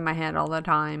Aladdin gets in my head all the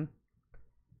time.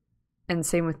 And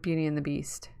same with Beauty and the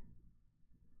Beast.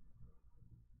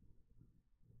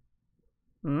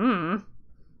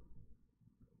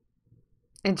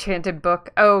 Enchanted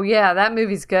Book. Oh, yeah, that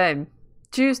movie's good.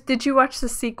 Did you watch the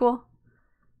sequel?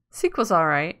 Sequel's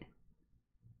alright.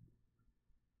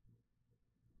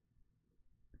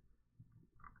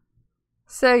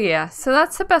 So, yeah. So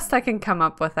that's the best I can come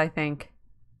up with, I think.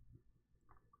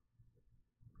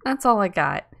 That's all I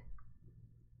got.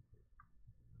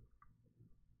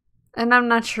 And I'm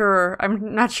not sure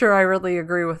I really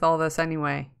agree with all this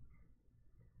anyway.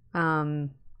 Because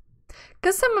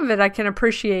some of it I can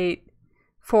appreciate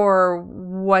for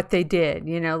what they did,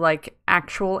 you know, like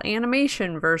actual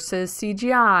animation versus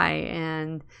CGI,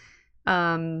 and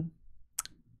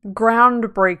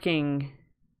groundbreaking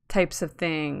types of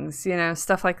things, you know,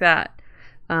 stuff like that.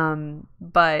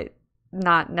 But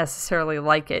not necessarily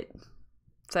like it.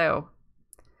 So,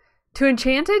 To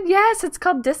Enchanted? Yes, it's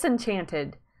called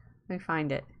Disenchanted. Let me find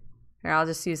it. Here, I'll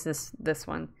just use this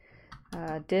one.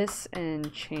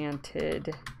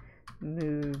 Disenchanted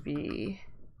movie.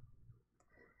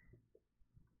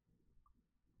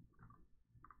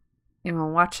 You want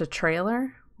to watch the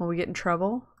trailer? Will we get in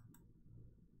trouble?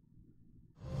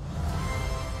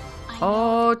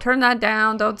 Oh, turn that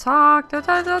down. Don't talk.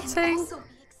 Don't sing.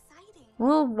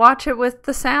 We'll watch it with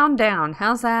the sound down.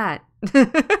 How's that?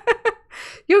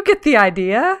 You'll get the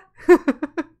idea.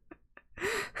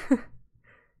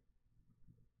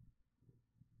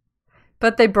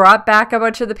 But they brought back a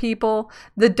bunch of the people.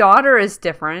 The daughter is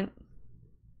different.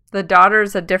 The daughter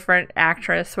is a different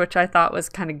actress, which I thought was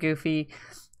kind of goofy.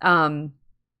 The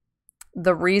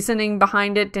reasoning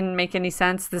behind it didn't make any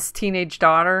sense. This teenage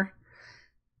daughter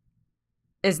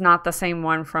is not the same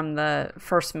one from the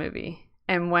first movie.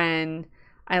 And when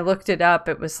I looked it up,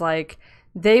 it was like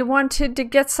they wanted to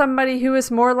get somebody who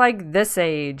is more like this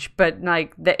age, but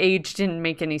like the age didn't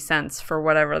make any sense for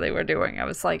whatever they were doing. I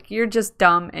was like, you're just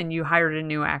dumb and you hired a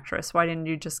new actress. Why didn't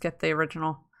you just get the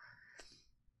original?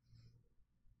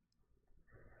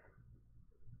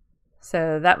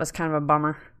 So that was kind of a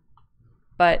bummer.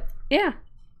 But yeah,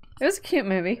 it was a cute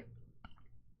movie.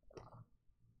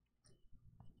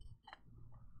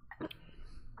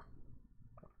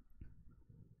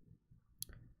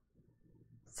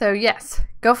 So yes,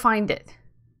 go find it.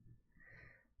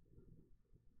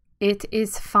 It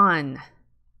is fun.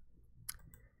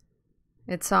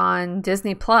 It's on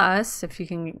Disney Plus if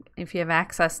you have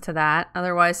access to that.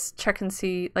 Otherwise, check and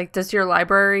see, like, does your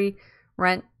library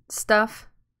rent stuff?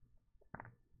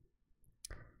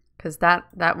 Because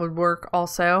that would work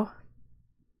also.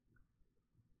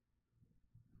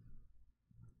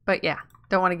 But yeah,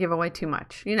 don't want to give away too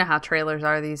much. You know how trailers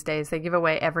are these days. They give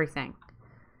away everything.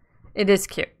 It is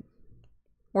cute.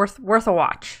 Worth a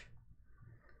watch.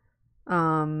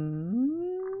 Oh,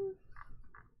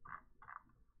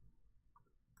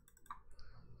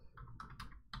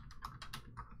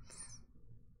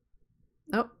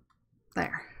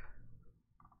 there.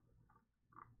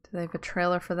 Do they have a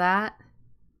trailer for that?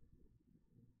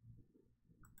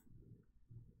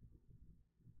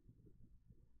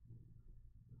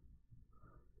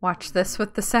 Watch this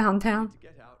with the sound down.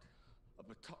 Get out of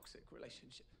a toxic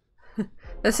relationship.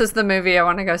 This is the movie I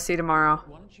want to go see tomorrow.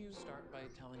 Why don't you start by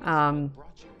telling us what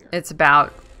brought you here? It's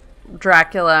about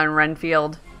Dracula and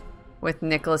Renfield with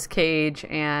Nicolas Cage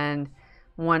and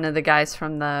one of the guys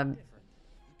from the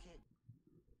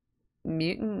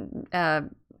mutant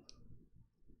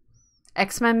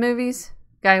X-Men movies.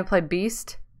 Guy who played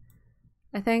Beast,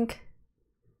 I think.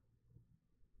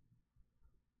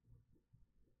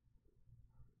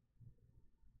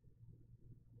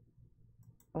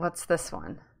 What's this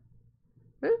one?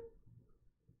 Ooh.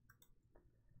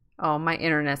 Oh, my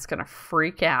internet's gonna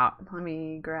freak out. Let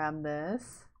me grab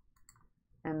this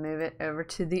and move it over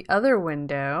to the other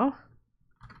window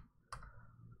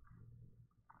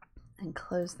and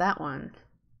close that one.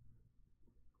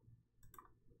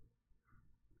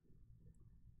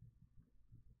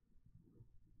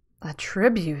 A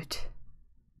tribute.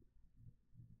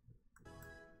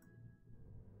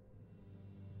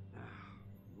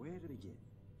 Where to begin?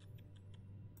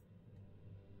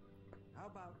 How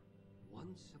about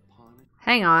once upon a...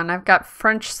 Hang on, I've got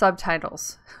French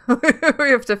subtitles.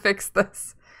 We have to fix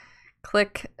this.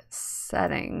 Click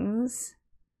settings.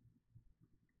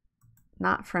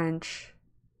 Not French.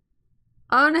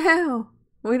 Oh no!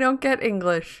 We don't get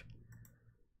English.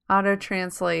 Auto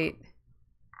translate.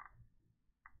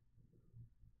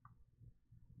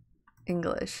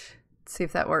 English. Let's see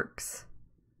if that works.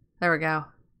 There we go.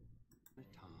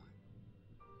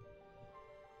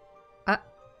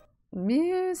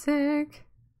 Music.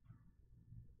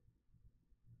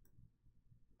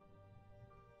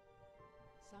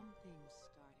 Some things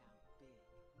start out big.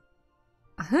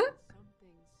 Uh-huh. Some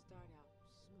things start out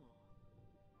small.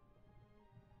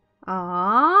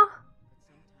 Aww. But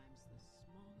sometimes the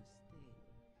smallest thing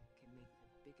can make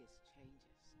the biggest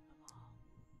changes of all.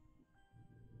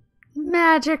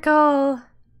 Magical. Who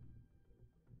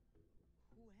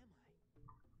am I? Where do I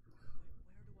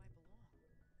belong?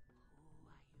 Who are you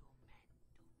meant to be?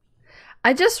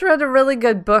 I just read a really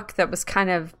good book that was kind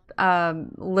of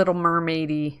Little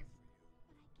Mermaid-y.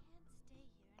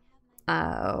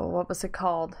 What was it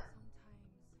called?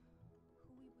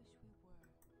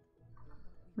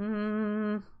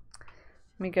 Let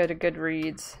me go to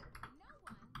Goodreads.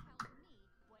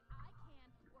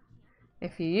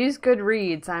 If you use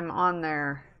Goodreads, I'm on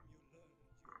there.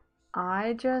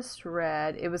 I just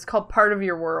read, it was called Part of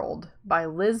Your World by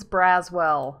Liz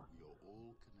Braswell.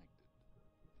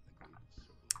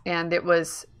 And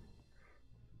it's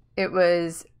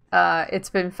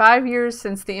been 5 years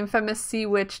since the infamous sea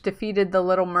witch defeated the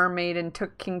Little Mermaid and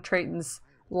took King Triton's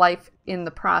life in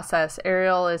the process.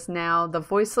 Ariel is now the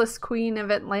voiceless queen of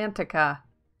Atlantica,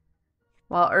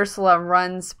 while Ursula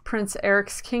runs Prince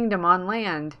Eric's kingdom on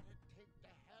land.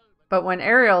 But when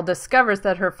Ariel discovers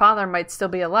that her father might still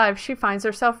be alive, she finds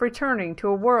herself returning to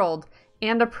a world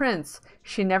and a prince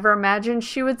she never imagined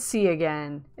she would see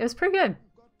again. It was pretty good.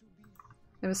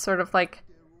 It was sort of like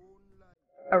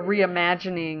a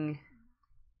reimagining.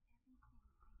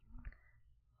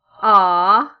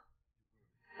 Aww.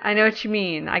 I know what you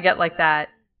mean. I get like that.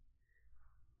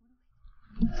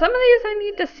 Some of these I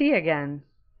need to see again.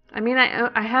 I mean,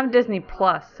 I have Disney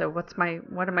Plus, so what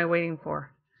am I waiting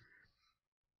for?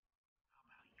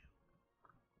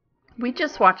 We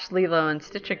just watched Lilo and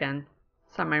Stitch again,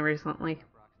 semi-recently.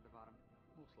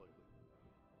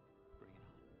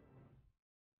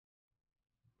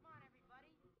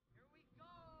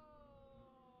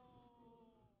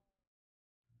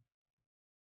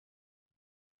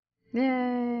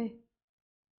 Yay!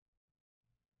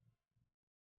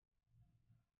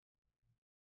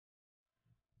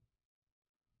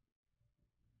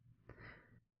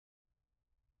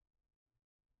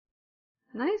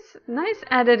 Nice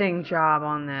editing job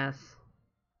on this.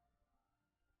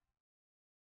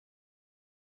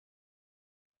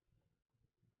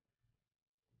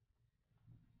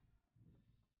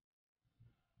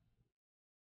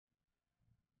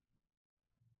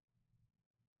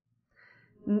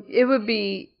 It would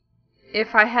be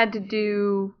if I had to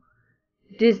do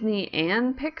Disney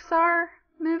and Pixar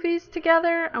movies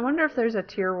together. I wonder if there's a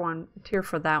tier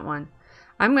for that one.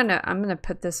 I'm gonna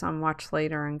put this on watch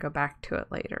later and go back to it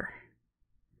later.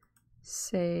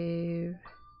 Save.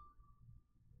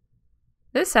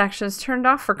 This action is turned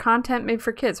off for content made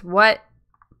for kids. What?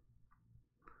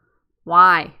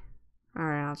 Why?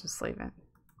 Alright, I'll just leave it.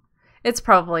 It's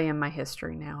probably in my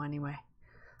history now anyway.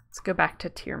 Let's go back to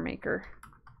Tier Maker.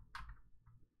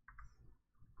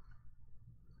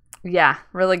 Yeah,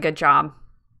 really good job.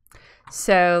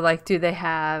 So, like, do they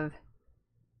have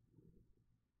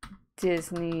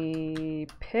Disney,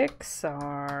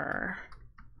 Pixar?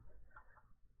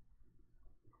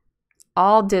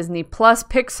 All Disney plus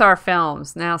Pixar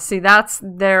films. Now, see,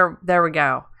 there we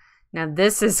go. Now,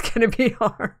 this is going to be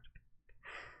hard.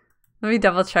 Let me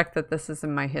double check that this is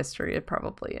in my history. It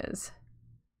probably is.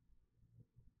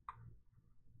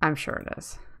 I'm sure it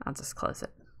is. I'll just close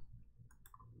it.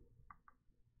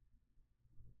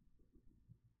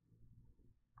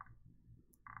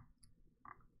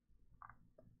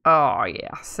 Oh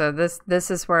yeah, so this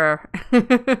is where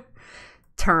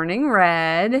Turning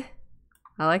Red.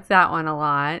 I like that one a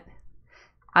lot.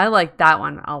 I like that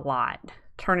one a lot.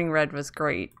 Turning Red was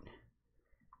great.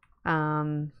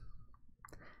 I'm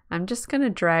just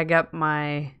gonna drag up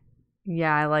my,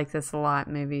 yeah, I like this a lot,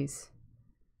 movies.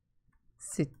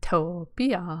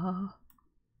 Zootopia.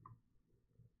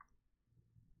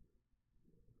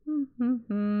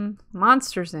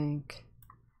 Monsters Inc.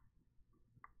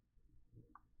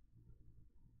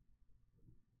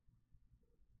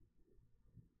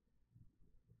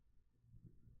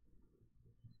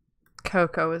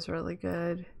 Coco is really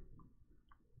good.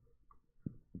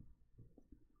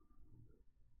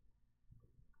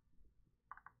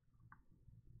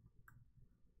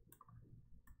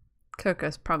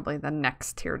 Coco's probably the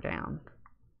next tier down.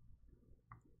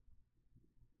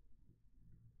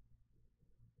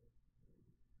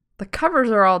 The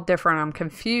covers are all different. I'm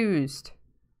confused.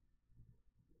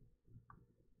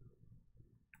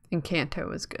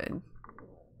 Encanto is good.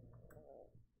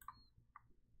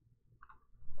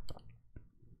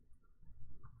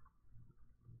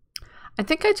 I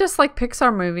think I just like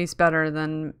Pixar movies better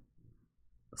than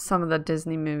some of the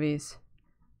Disney movies.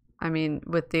 I mean,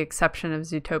 with the exception of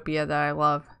Zootopia that I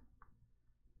love.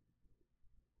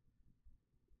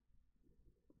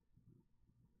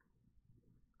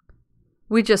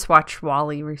 We just watched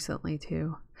WALL-E recently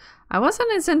too. I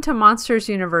wasn't as into Monsters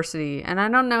University, and I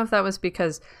don't know if that was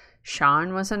because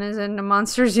Sean wasn't as into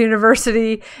Monsters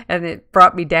University and it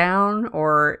brought me down,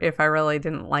 or if I really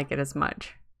didn't like it as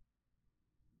much.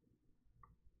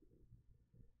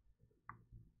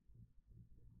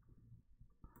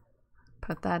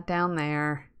 Put that down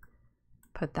there.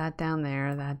 Put that down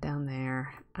there, that down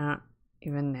there. I don't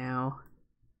even know.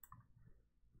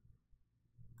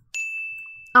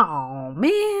 Oh,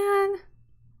 man.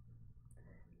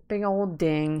 Big old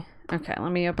ding. Okay,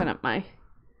 let me open up my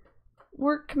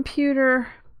work computer.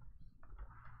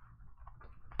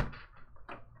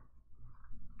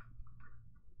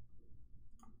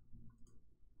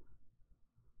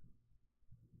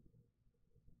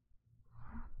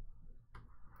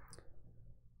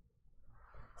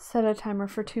 Set a timer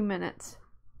for 2 minutes.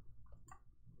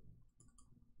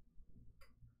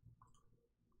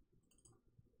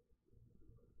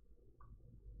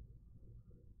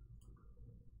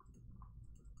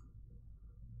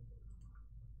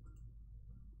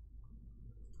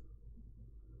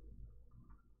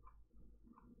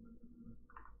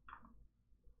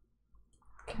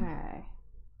 Okay.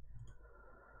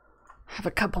 Have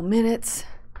a couple minutes.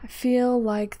 I feel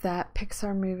like that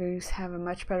Pixar movies have a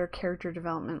much better character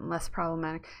development and less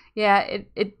problematic. Yeah,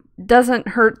 it doesn't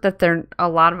hurt that a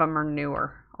lot of them are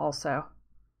newer also.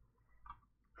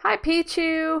 Hi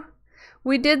Pichu.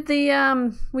 We did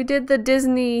the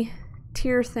Disney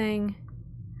tier thing.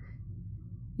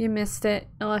 You missed it.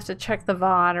 You'll have to check the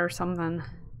VOD or something.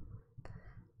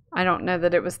 I don't know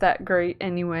that it was that great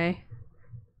anyway.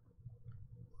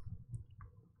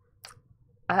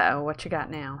 Uh-oh, what you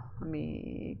got now? Let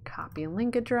me copy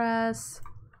link address.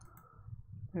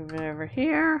 Move it over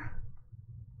here.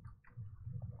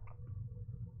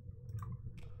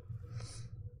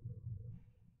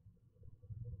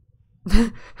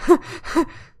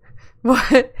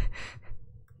 What?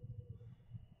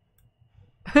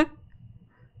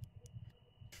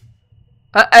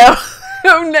 Uh-oh.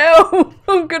 Oh no!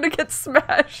 I'm gonna get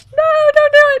smashed. No,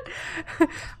 don't do it!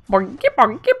 Bonky,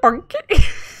 bonky,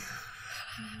 bonky.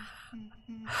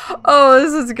 Oh,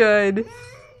 this is good.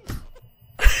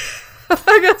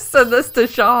 I gotta send this to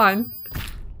Sean.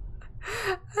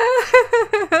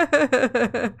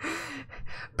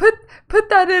 Put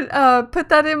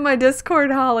that in my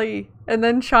Discord, Holly, and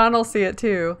then Sean will see it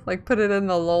too. Like put it in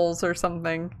the lols or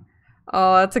something.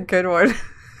 Oh, that's a good one.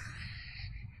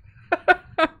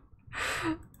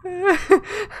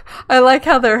 I like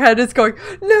how their head is going,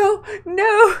 no,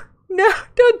 no, no,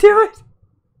 don't do it.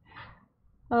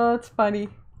 Oh, it's funny.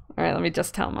 All right, let me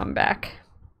just tell them I'm back.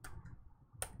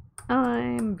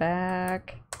 I'm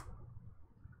back.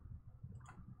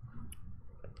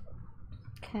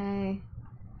 Okay.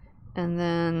 And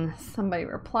then somebody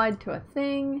replied to a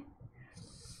thing.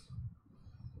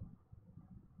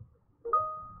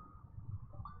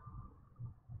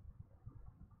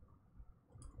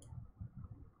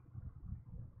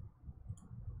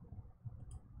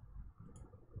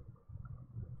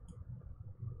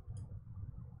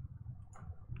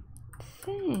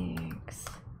 Thanks.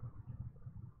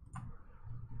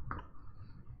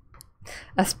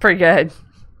 That's pretty good.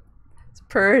 It's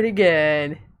pretty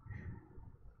good.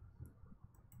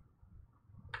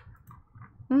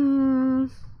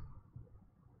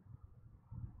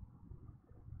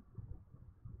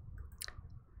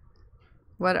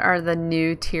 What are the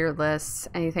new tier lists?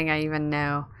 Anything I even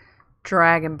know?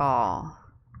 Dragon Ball.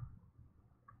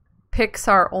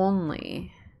 Pixar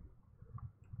only.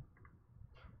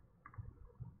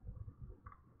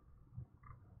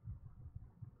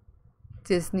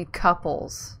 Disney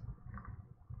couples.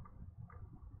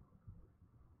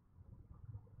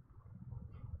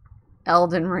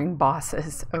 Elden Ring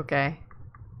bosses. Okay.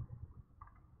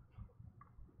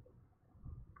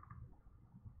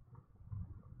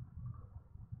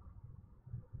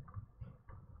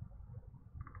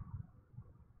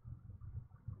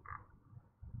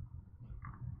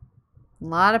 A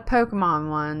lot of Pokemon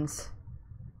ones.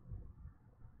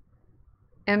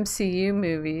 MCU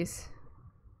movies.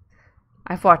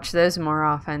 I've watched those more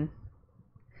often.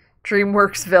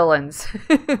 DreamWorks villains.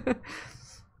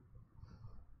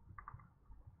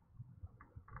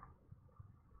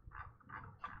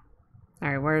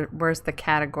 Alright, where's the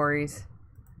categories?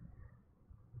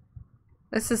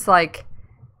 This is like,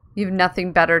 you have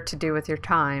nothing better to do with your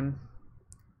time.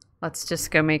 Let's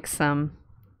just go make some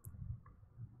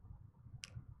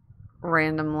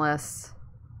random lists.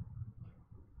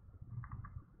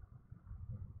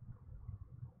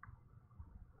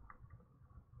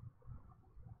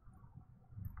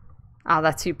 Oh,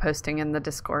 that's you posting in the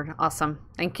Discord. Awesome.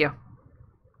 Thank you.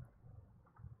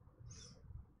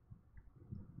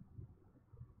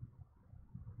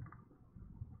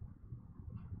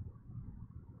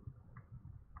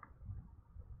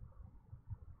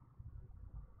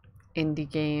 Indie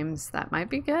games. That might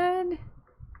be good.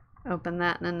 Open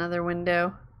that in another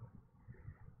window.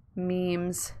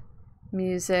 Memes.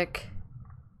 Music.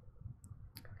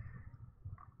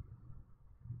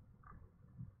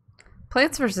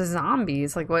 Plants vs.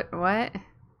 Zombies. Like, what?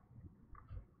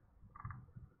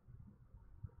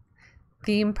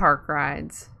 Theme park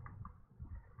rides.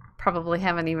 Probably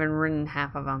haven't even ridden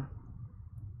half of them.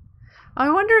 I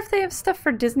wonder if they have stuff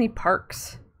for Disney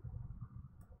parks.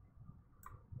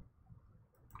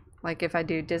 Like if I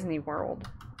do Disney World.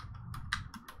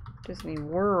 Disney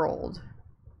World.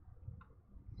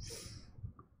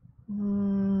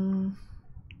 No.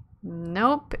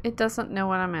 Nope, it doesn't know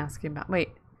what I'm asking about. Wait.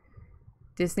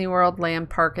 Disney World, Land,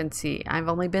 Park, and Sea. I've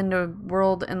only been to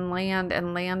World and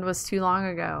Land was too long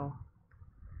ago.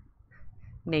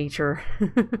 Nature.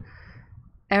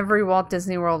 Every Walt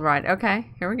Disney World ride.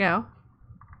 Okay, here we go.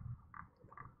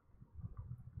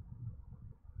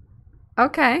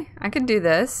 Okay, I can do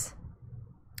this.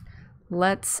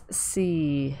 Let's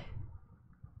see.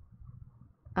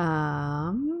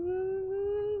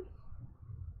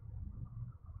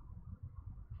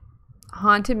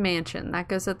 Haunted Mansion. That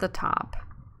goes at the top.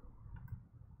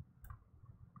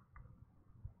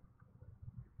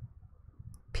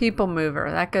 People Mover.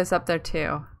 That goes up there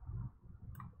too.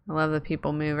 I love the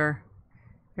People Mover.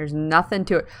 There's nothing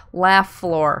to it. Laugh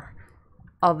Floor.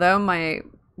 Although my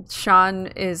Sean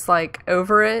is like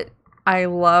over it, I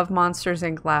love Monsters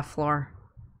Inc. Laugh Floor.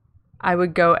 I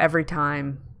would go every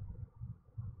time.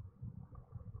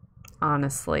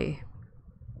 Honestly.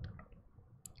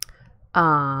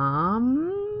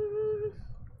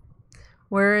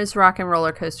 Where is Rock and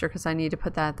Roller Coaster? Because I need to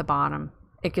put that at the bottom.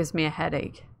 It gives me a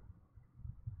headache.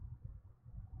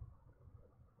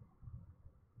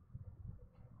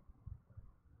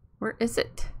 Where is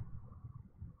it?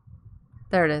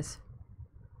 There it is.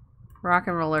 Rock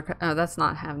and Roller. Oh, that's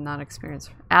not have not experience.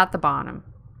 At the bottom.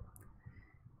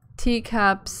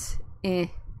 Teacups. Eh.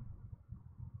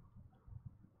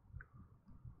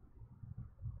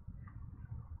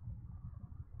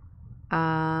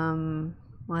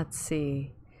 Let's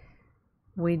see.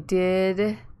 We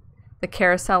did the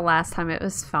carousel last time. It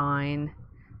was fine.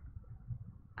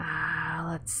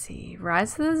 Let's see.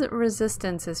 Rise of the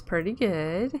Resistance is pretty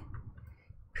good.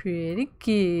 Pretty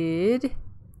good.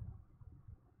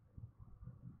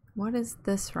 What is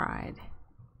this ride?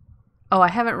 Oh, I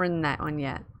haven't ridden that one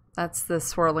yet. That's the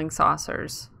Swirling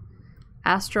Saucers.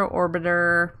 Astro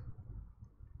Orbiter.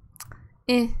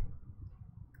 Eh.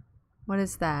 What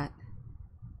is that?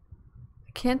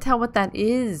 I can't tell what that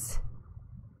is.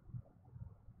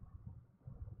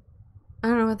 I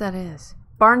don't know what that is.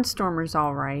 Barnstormer's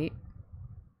alright.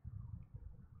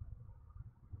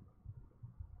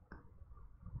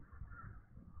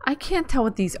 I can't tell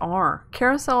what these are.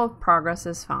 Carousel of Progress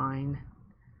is fine.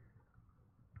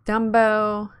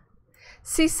 Dumbo.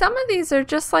 See, some of these are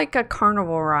just like a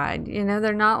carnival ride. You know,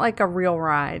 they're not like a real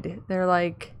ride. They're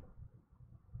like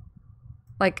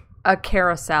a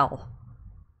carousel.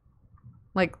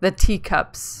 Like the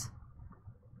teacups.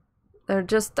 They're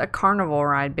just a carnival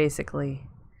ride, basically.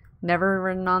 Never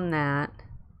ridden on that.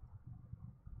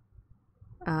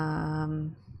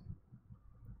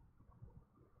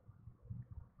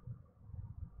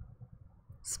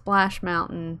 Splash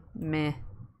Mountain, meh.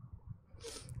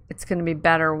 It's going to be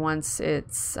better once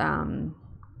it's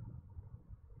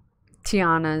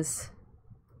Tiana's.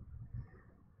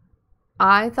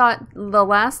 I thought the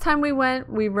last time we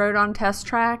went, we rode on Test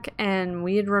Track and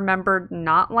we had remembered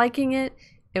not liking it.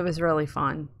 It was really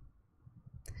fun.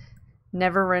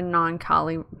 Never ridden on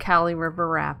Cali River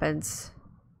Rapids.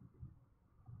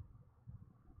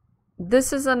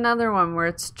 This is another one where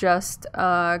it's just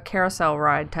a carousel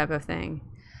ride type of thing.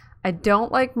 I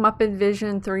don't like Muppet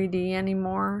Vision 3D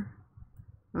anymore.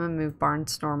 I'm going to move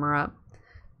Barnstormer up.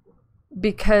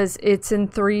 Because it's in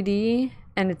 3D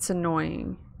and it's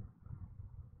annoying.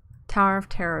 Tower of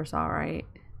Terror's alright.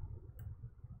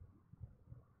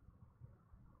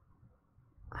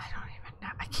 I don't even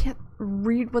know. I can't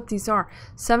read what these are.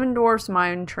 Seven Dwarfs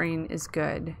Mine Train is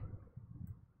good.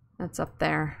 That's up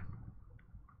there.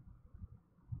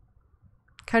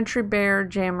 Country Bear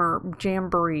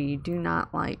Jamboree, do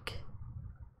not like.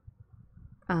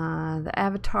 The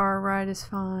Avatar ride is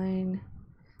fine.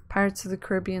 Pirates of the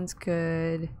Caribbean's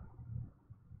good.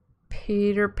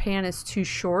 Peter Pan is too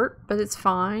short, but it's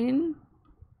fine.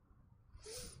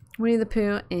 Winnie the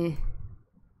Pooh, eh.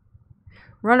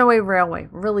 Runaway Railway,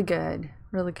 really good.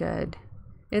 Really good.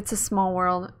 It's a Small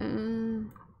World.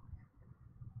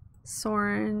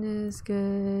 Soarin' is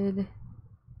good.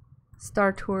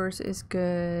 Star Tours is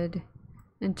good.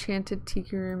 Enchanted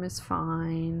Tiki Room is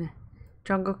fine.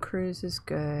 Jungle Cruise is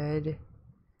good.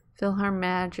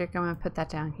 PhilharMagic, I'm going to put that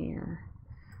down here.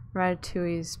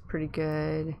 Ratatouille's pretty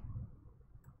good.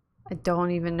 I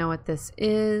don't even know what this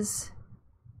is.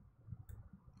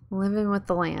 Living with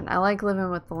the Land. I like Living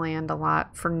with the Land a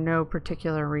lot for no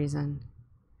particular reason.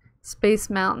 Space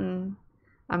Mountain,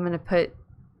 I'm going to put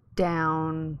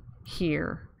down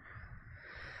here.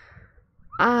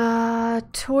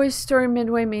 Toy Story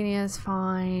Midway Mania is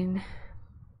fine.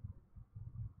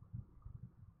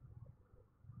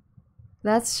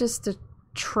 That's just a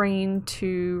train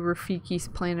to Rafiki's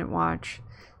Planet Watch.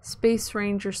 Space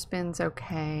Ranger Spin's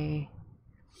okay.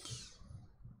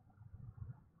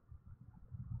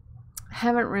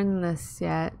 Haven't written this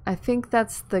yet. I think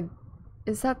that's the...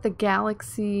 Is that the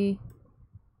Galaxy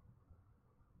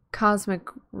Cosmic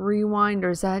Rewind, or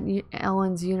is that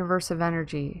Ellen's Universe of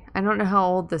Energy? I don't know how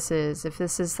old this is. If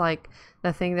this is like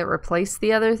the thing that replaced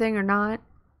the other thing or not.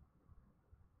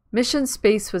 Mission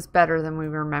Space was better than we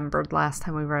remembered last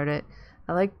time we wrote it.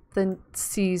 I like the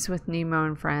seas with Nemo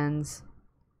and friends.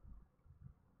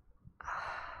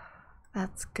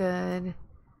 That's good.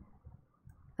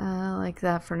 I like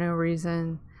that for no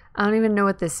reason. I don't even know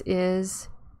what this is.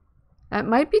 It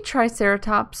might be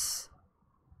Triceratops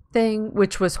thing,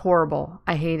 which was horrible.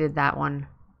 I hated that one.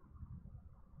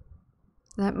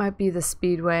 That might be the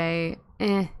Speedway.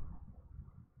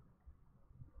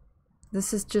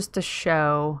 This is just a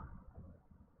show.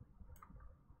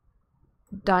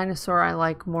 Dinosaur I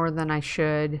like more than I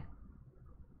should.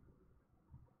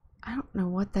 I don't know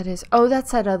what that is. Oh,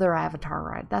 that's that other Avatar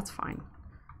ride. That's fine.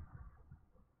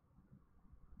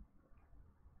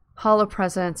 Holo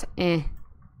Presents,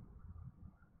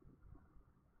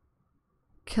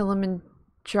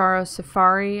 Kilimanjaro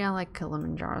Safari. I like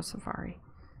Kilimanjaro Safari.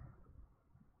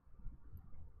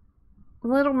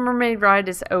 Little Mermaid ride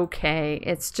is okay.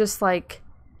 It's just like,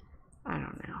 I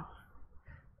don't know.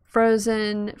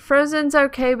 Frozen. Frozen's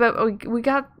okay, but we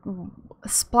got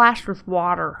splashed with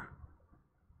water.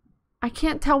 I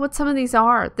can't tell what some of these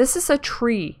are. This is a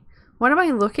tree. What am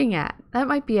I looking at? That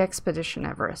might be Expedition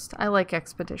Everest. I like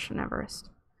Expedition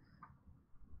Everest.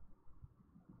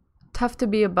 Tough to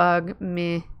be a bug.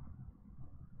 Meh.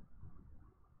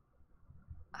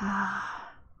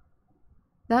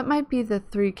 That might be the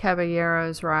Three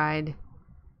Caballeros ride,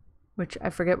 which I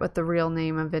forget what the real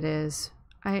name of it is.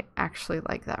 I actually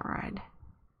like that ride.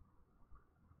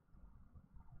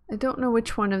 I don't know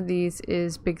which one of these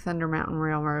is Big Thunder Mountain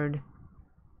Railroad.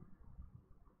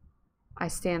 I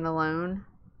Stand Alone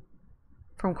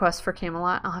from Quest for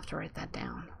Camelot. I'll have to write that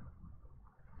down.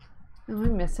 Am I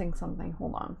missing something?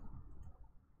 Hold on.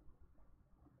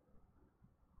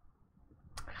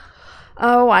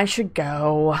 Oh, I should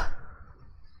go.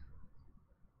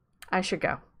 I should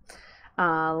go.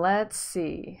 Let's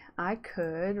see. I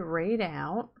could rate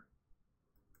out.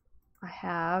 I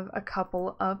have a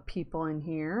couple of people in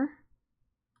here.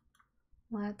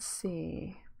 Let's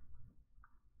see.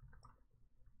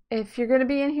 If you're going to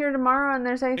be in here tomorrow and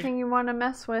there's anything you want to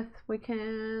mess with, we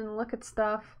can look at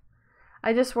stuff.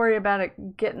 I just worry about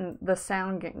it getting the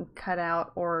sound getting cut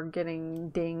out or getting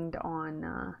dinged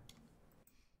on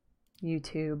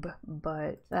YouTube,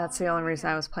 but that's the only reason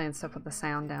I was playing stuff with the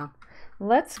sound down.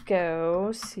 Let's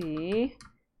go see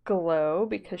Glow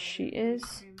because she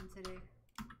is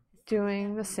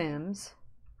doing The Sims.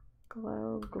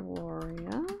 Glow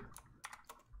Gloria.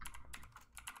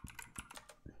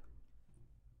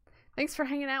 Thanks for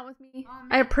hanging out with me. Oh, man,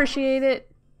 I appreciate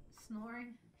it.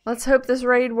 Snoring. Let's hope this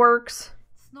raid works.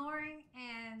 Snoring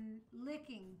and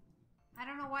licking. I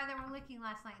don't know why they were licking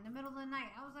last night in the middle of the night.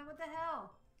 I was like, what the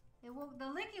hell? The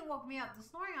licking woke me up. The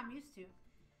snoring I'm used to.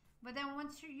 But then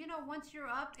once once you're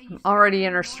up and you Already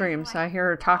in her stream, so I hear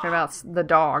her talking about the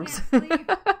dogs. Can't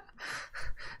sleep.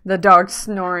 The dogs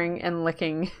snoring and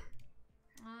licking.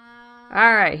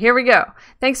 All right, here we go.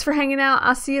 Thanks for hanging out.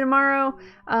 I'll see you tomorrow.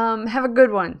 Have a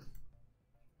good one.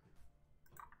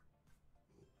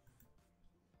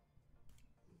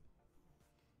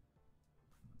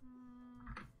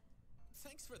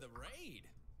 Thanks for the raid.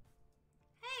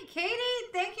 Hey, Katie,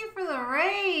 thank you for the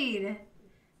raid.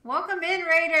 Welcome in,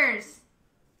 Raiders.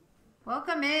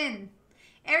 Welcome in.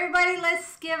 Everybody,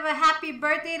 let's give a happy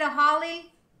birthday to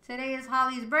Holly. Today is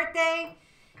Holly's birthday.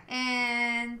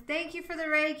 And thank you for the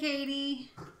raid,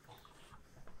 Katie.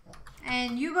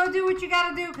 And you go do what you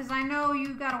gotta do, because I know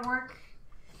you gotta work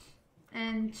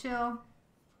and chill.